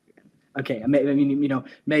okay. I mean,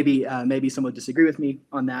 maybe some would disagree with me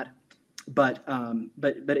on that, but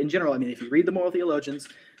in general, I mean, if you read the moral theologians,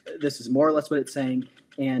 this is more or less what it's saying.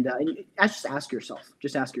 And just ask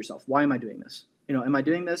yourself, why am I doing this? Am I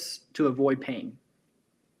doing this to avoid pain?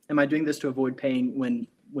 Am I doing this to avoid pain when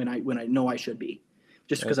I know I should be,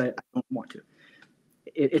 just because I don't want to?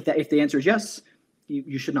 If the answer is yes,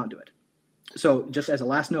 you should not do it. So just as a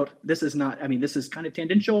last note, this is kind of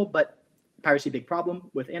tangential, but piracy, big problem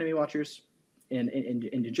with anime watchers, and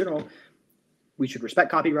in general, we should respect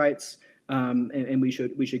copyrights, and we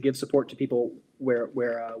should give support to people where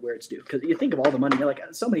it's due. Because you think of all the money, like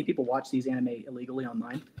so many people watch these anime illegally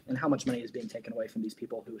online, and how much money is being taken away from these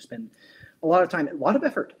people who spend a lot of time, a lot of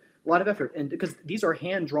effort, and because these are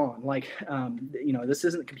hand drawn, this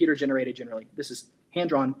isn't computer generated generally. This is hand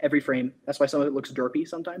drawn every frame. That's why some of it looks derpy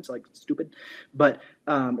sometimes, like stupid, but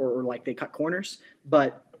or like they cut corners.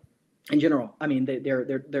 But in general, I mean,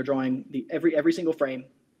 they're drawing every single frame,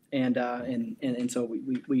 and so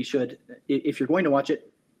we should, if you're going to watch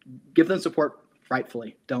it, give them support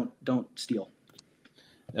rightfully. Don't steal.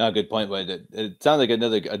 No, good point. But it sounds like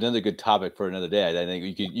another good topic for another day. I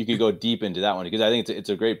think you could go deep into that one, because I think it's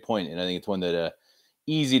a great point, and I think it's one that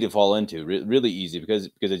easy to fall into, really easy, because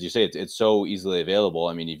as you say, it's so easily available.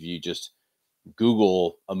 I mean, if you just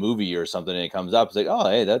Google a movie or something and it comes up, it's like, oh,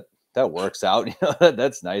 hey, that works out.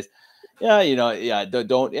 That's nice. Yeah,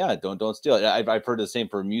 don't steal it. I've heard the same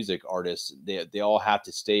for music artists. They all have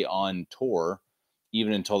to stay on tour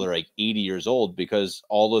even until they're like 80 years old, because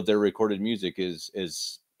all of their recorded music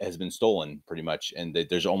has been stolen pretty much, and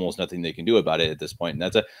there's almost nothing they can do about it at this point.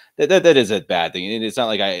 And that is a bad thing. And it's not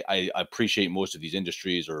like I appreciate most of these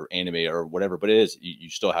industries or anime or whatever, but it is, you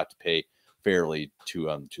still have to pay fairly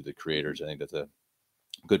to the creators. I think that's a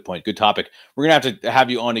good point. Good topic. We're gonna have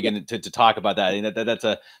you on again to talk about that. I think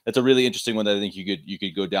that's a really interesting one that I think you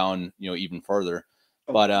could go down even further.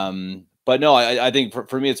 But no, I think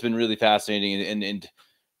for me it's been really fascinating and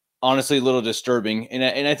honestly a little disturbing.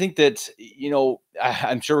 And I think that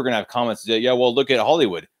I'm sure we're gonna have comments that, yeah, well, look at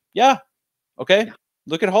Hollywood. Yeah, okay. Yeah.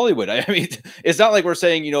 Look at Hollywood. I mean, it's not like we're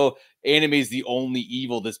saying, anime is the only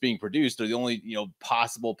evil that's being produced, or the only,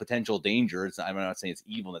 possible potential danger. I'm not saying it's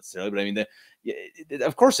evil necessarily, but I mean,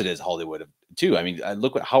 of course it is Hollywood too. I mean,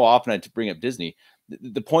 look at how often I bring up Disney.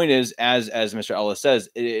 The point is, as Mr. Ellis says,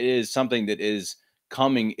 it is something that is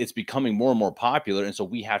it's becoming more and more popular. And so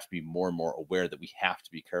we have to be more and more aware that we have to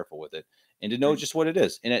be careful with it, and to know just what it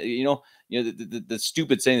is. And the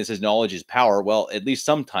stupid saying that says knowledge is power. Well, at least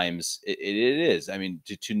sometimes it is. I mean,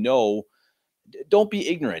 to know, don't be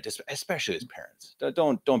ignorant, especially as parents.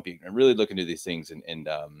 Don't be ignorant. Really look into these things,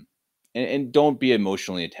 and don't be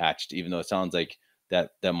emotionally attached, even though it sounds like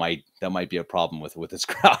that might be a problem with this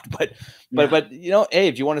crowd. But hey,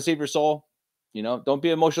 if you want to save your soul, don't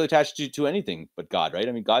be emotionally attached to anything but God, right?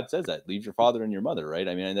 I mean, God says that, leave your father and your mother, right?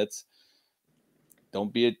 I mean, and that's,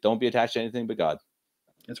 don't be attached to anything but God.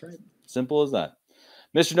 That's right. Simple as that.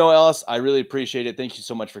 Mr. Noah Ellis, I really appreciate it. Thank you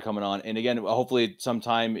so much for coming on. And again, hopefully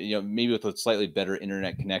sometime, maybe with a slightly better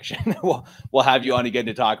internet connection, we'll have you on again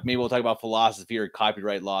to talk. Maybe we'll talk about philosophy or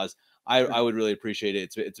copyright laws. I would really appreciate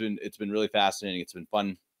it. It's been really fascinating. It's been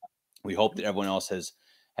fun. We hope that everyone else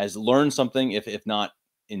has learned something, if not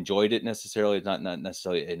enjoyed it necessarily. It's not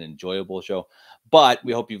necessarily an enjoyable show, but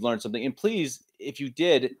we hope you've learned something. And please, if you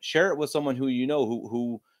did, share it with someone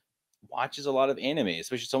who watches a lot of anime,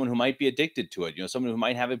 especially someone who might be addicted to it, someone who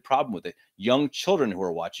might have a problem with it, young children who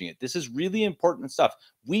are watching it. This is really important stuff.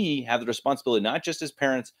 We have the responsibility, not just as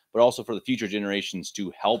parents, but also for the future generations,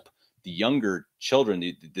 to help the younger children,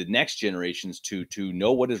 the next generations, to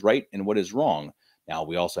know what is right and what is wrong, Now,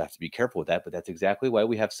 we also have to be careful with that, but that's exactly why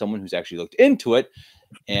we have someone who's actually looked into it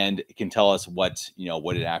and can tell us what,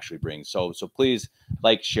 what it actually brings. So please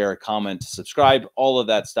like, share, comment, subscribe, all of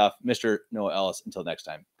that stuff. Mr. Noah Ellis, until next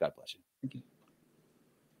time, God bless you. Thank you.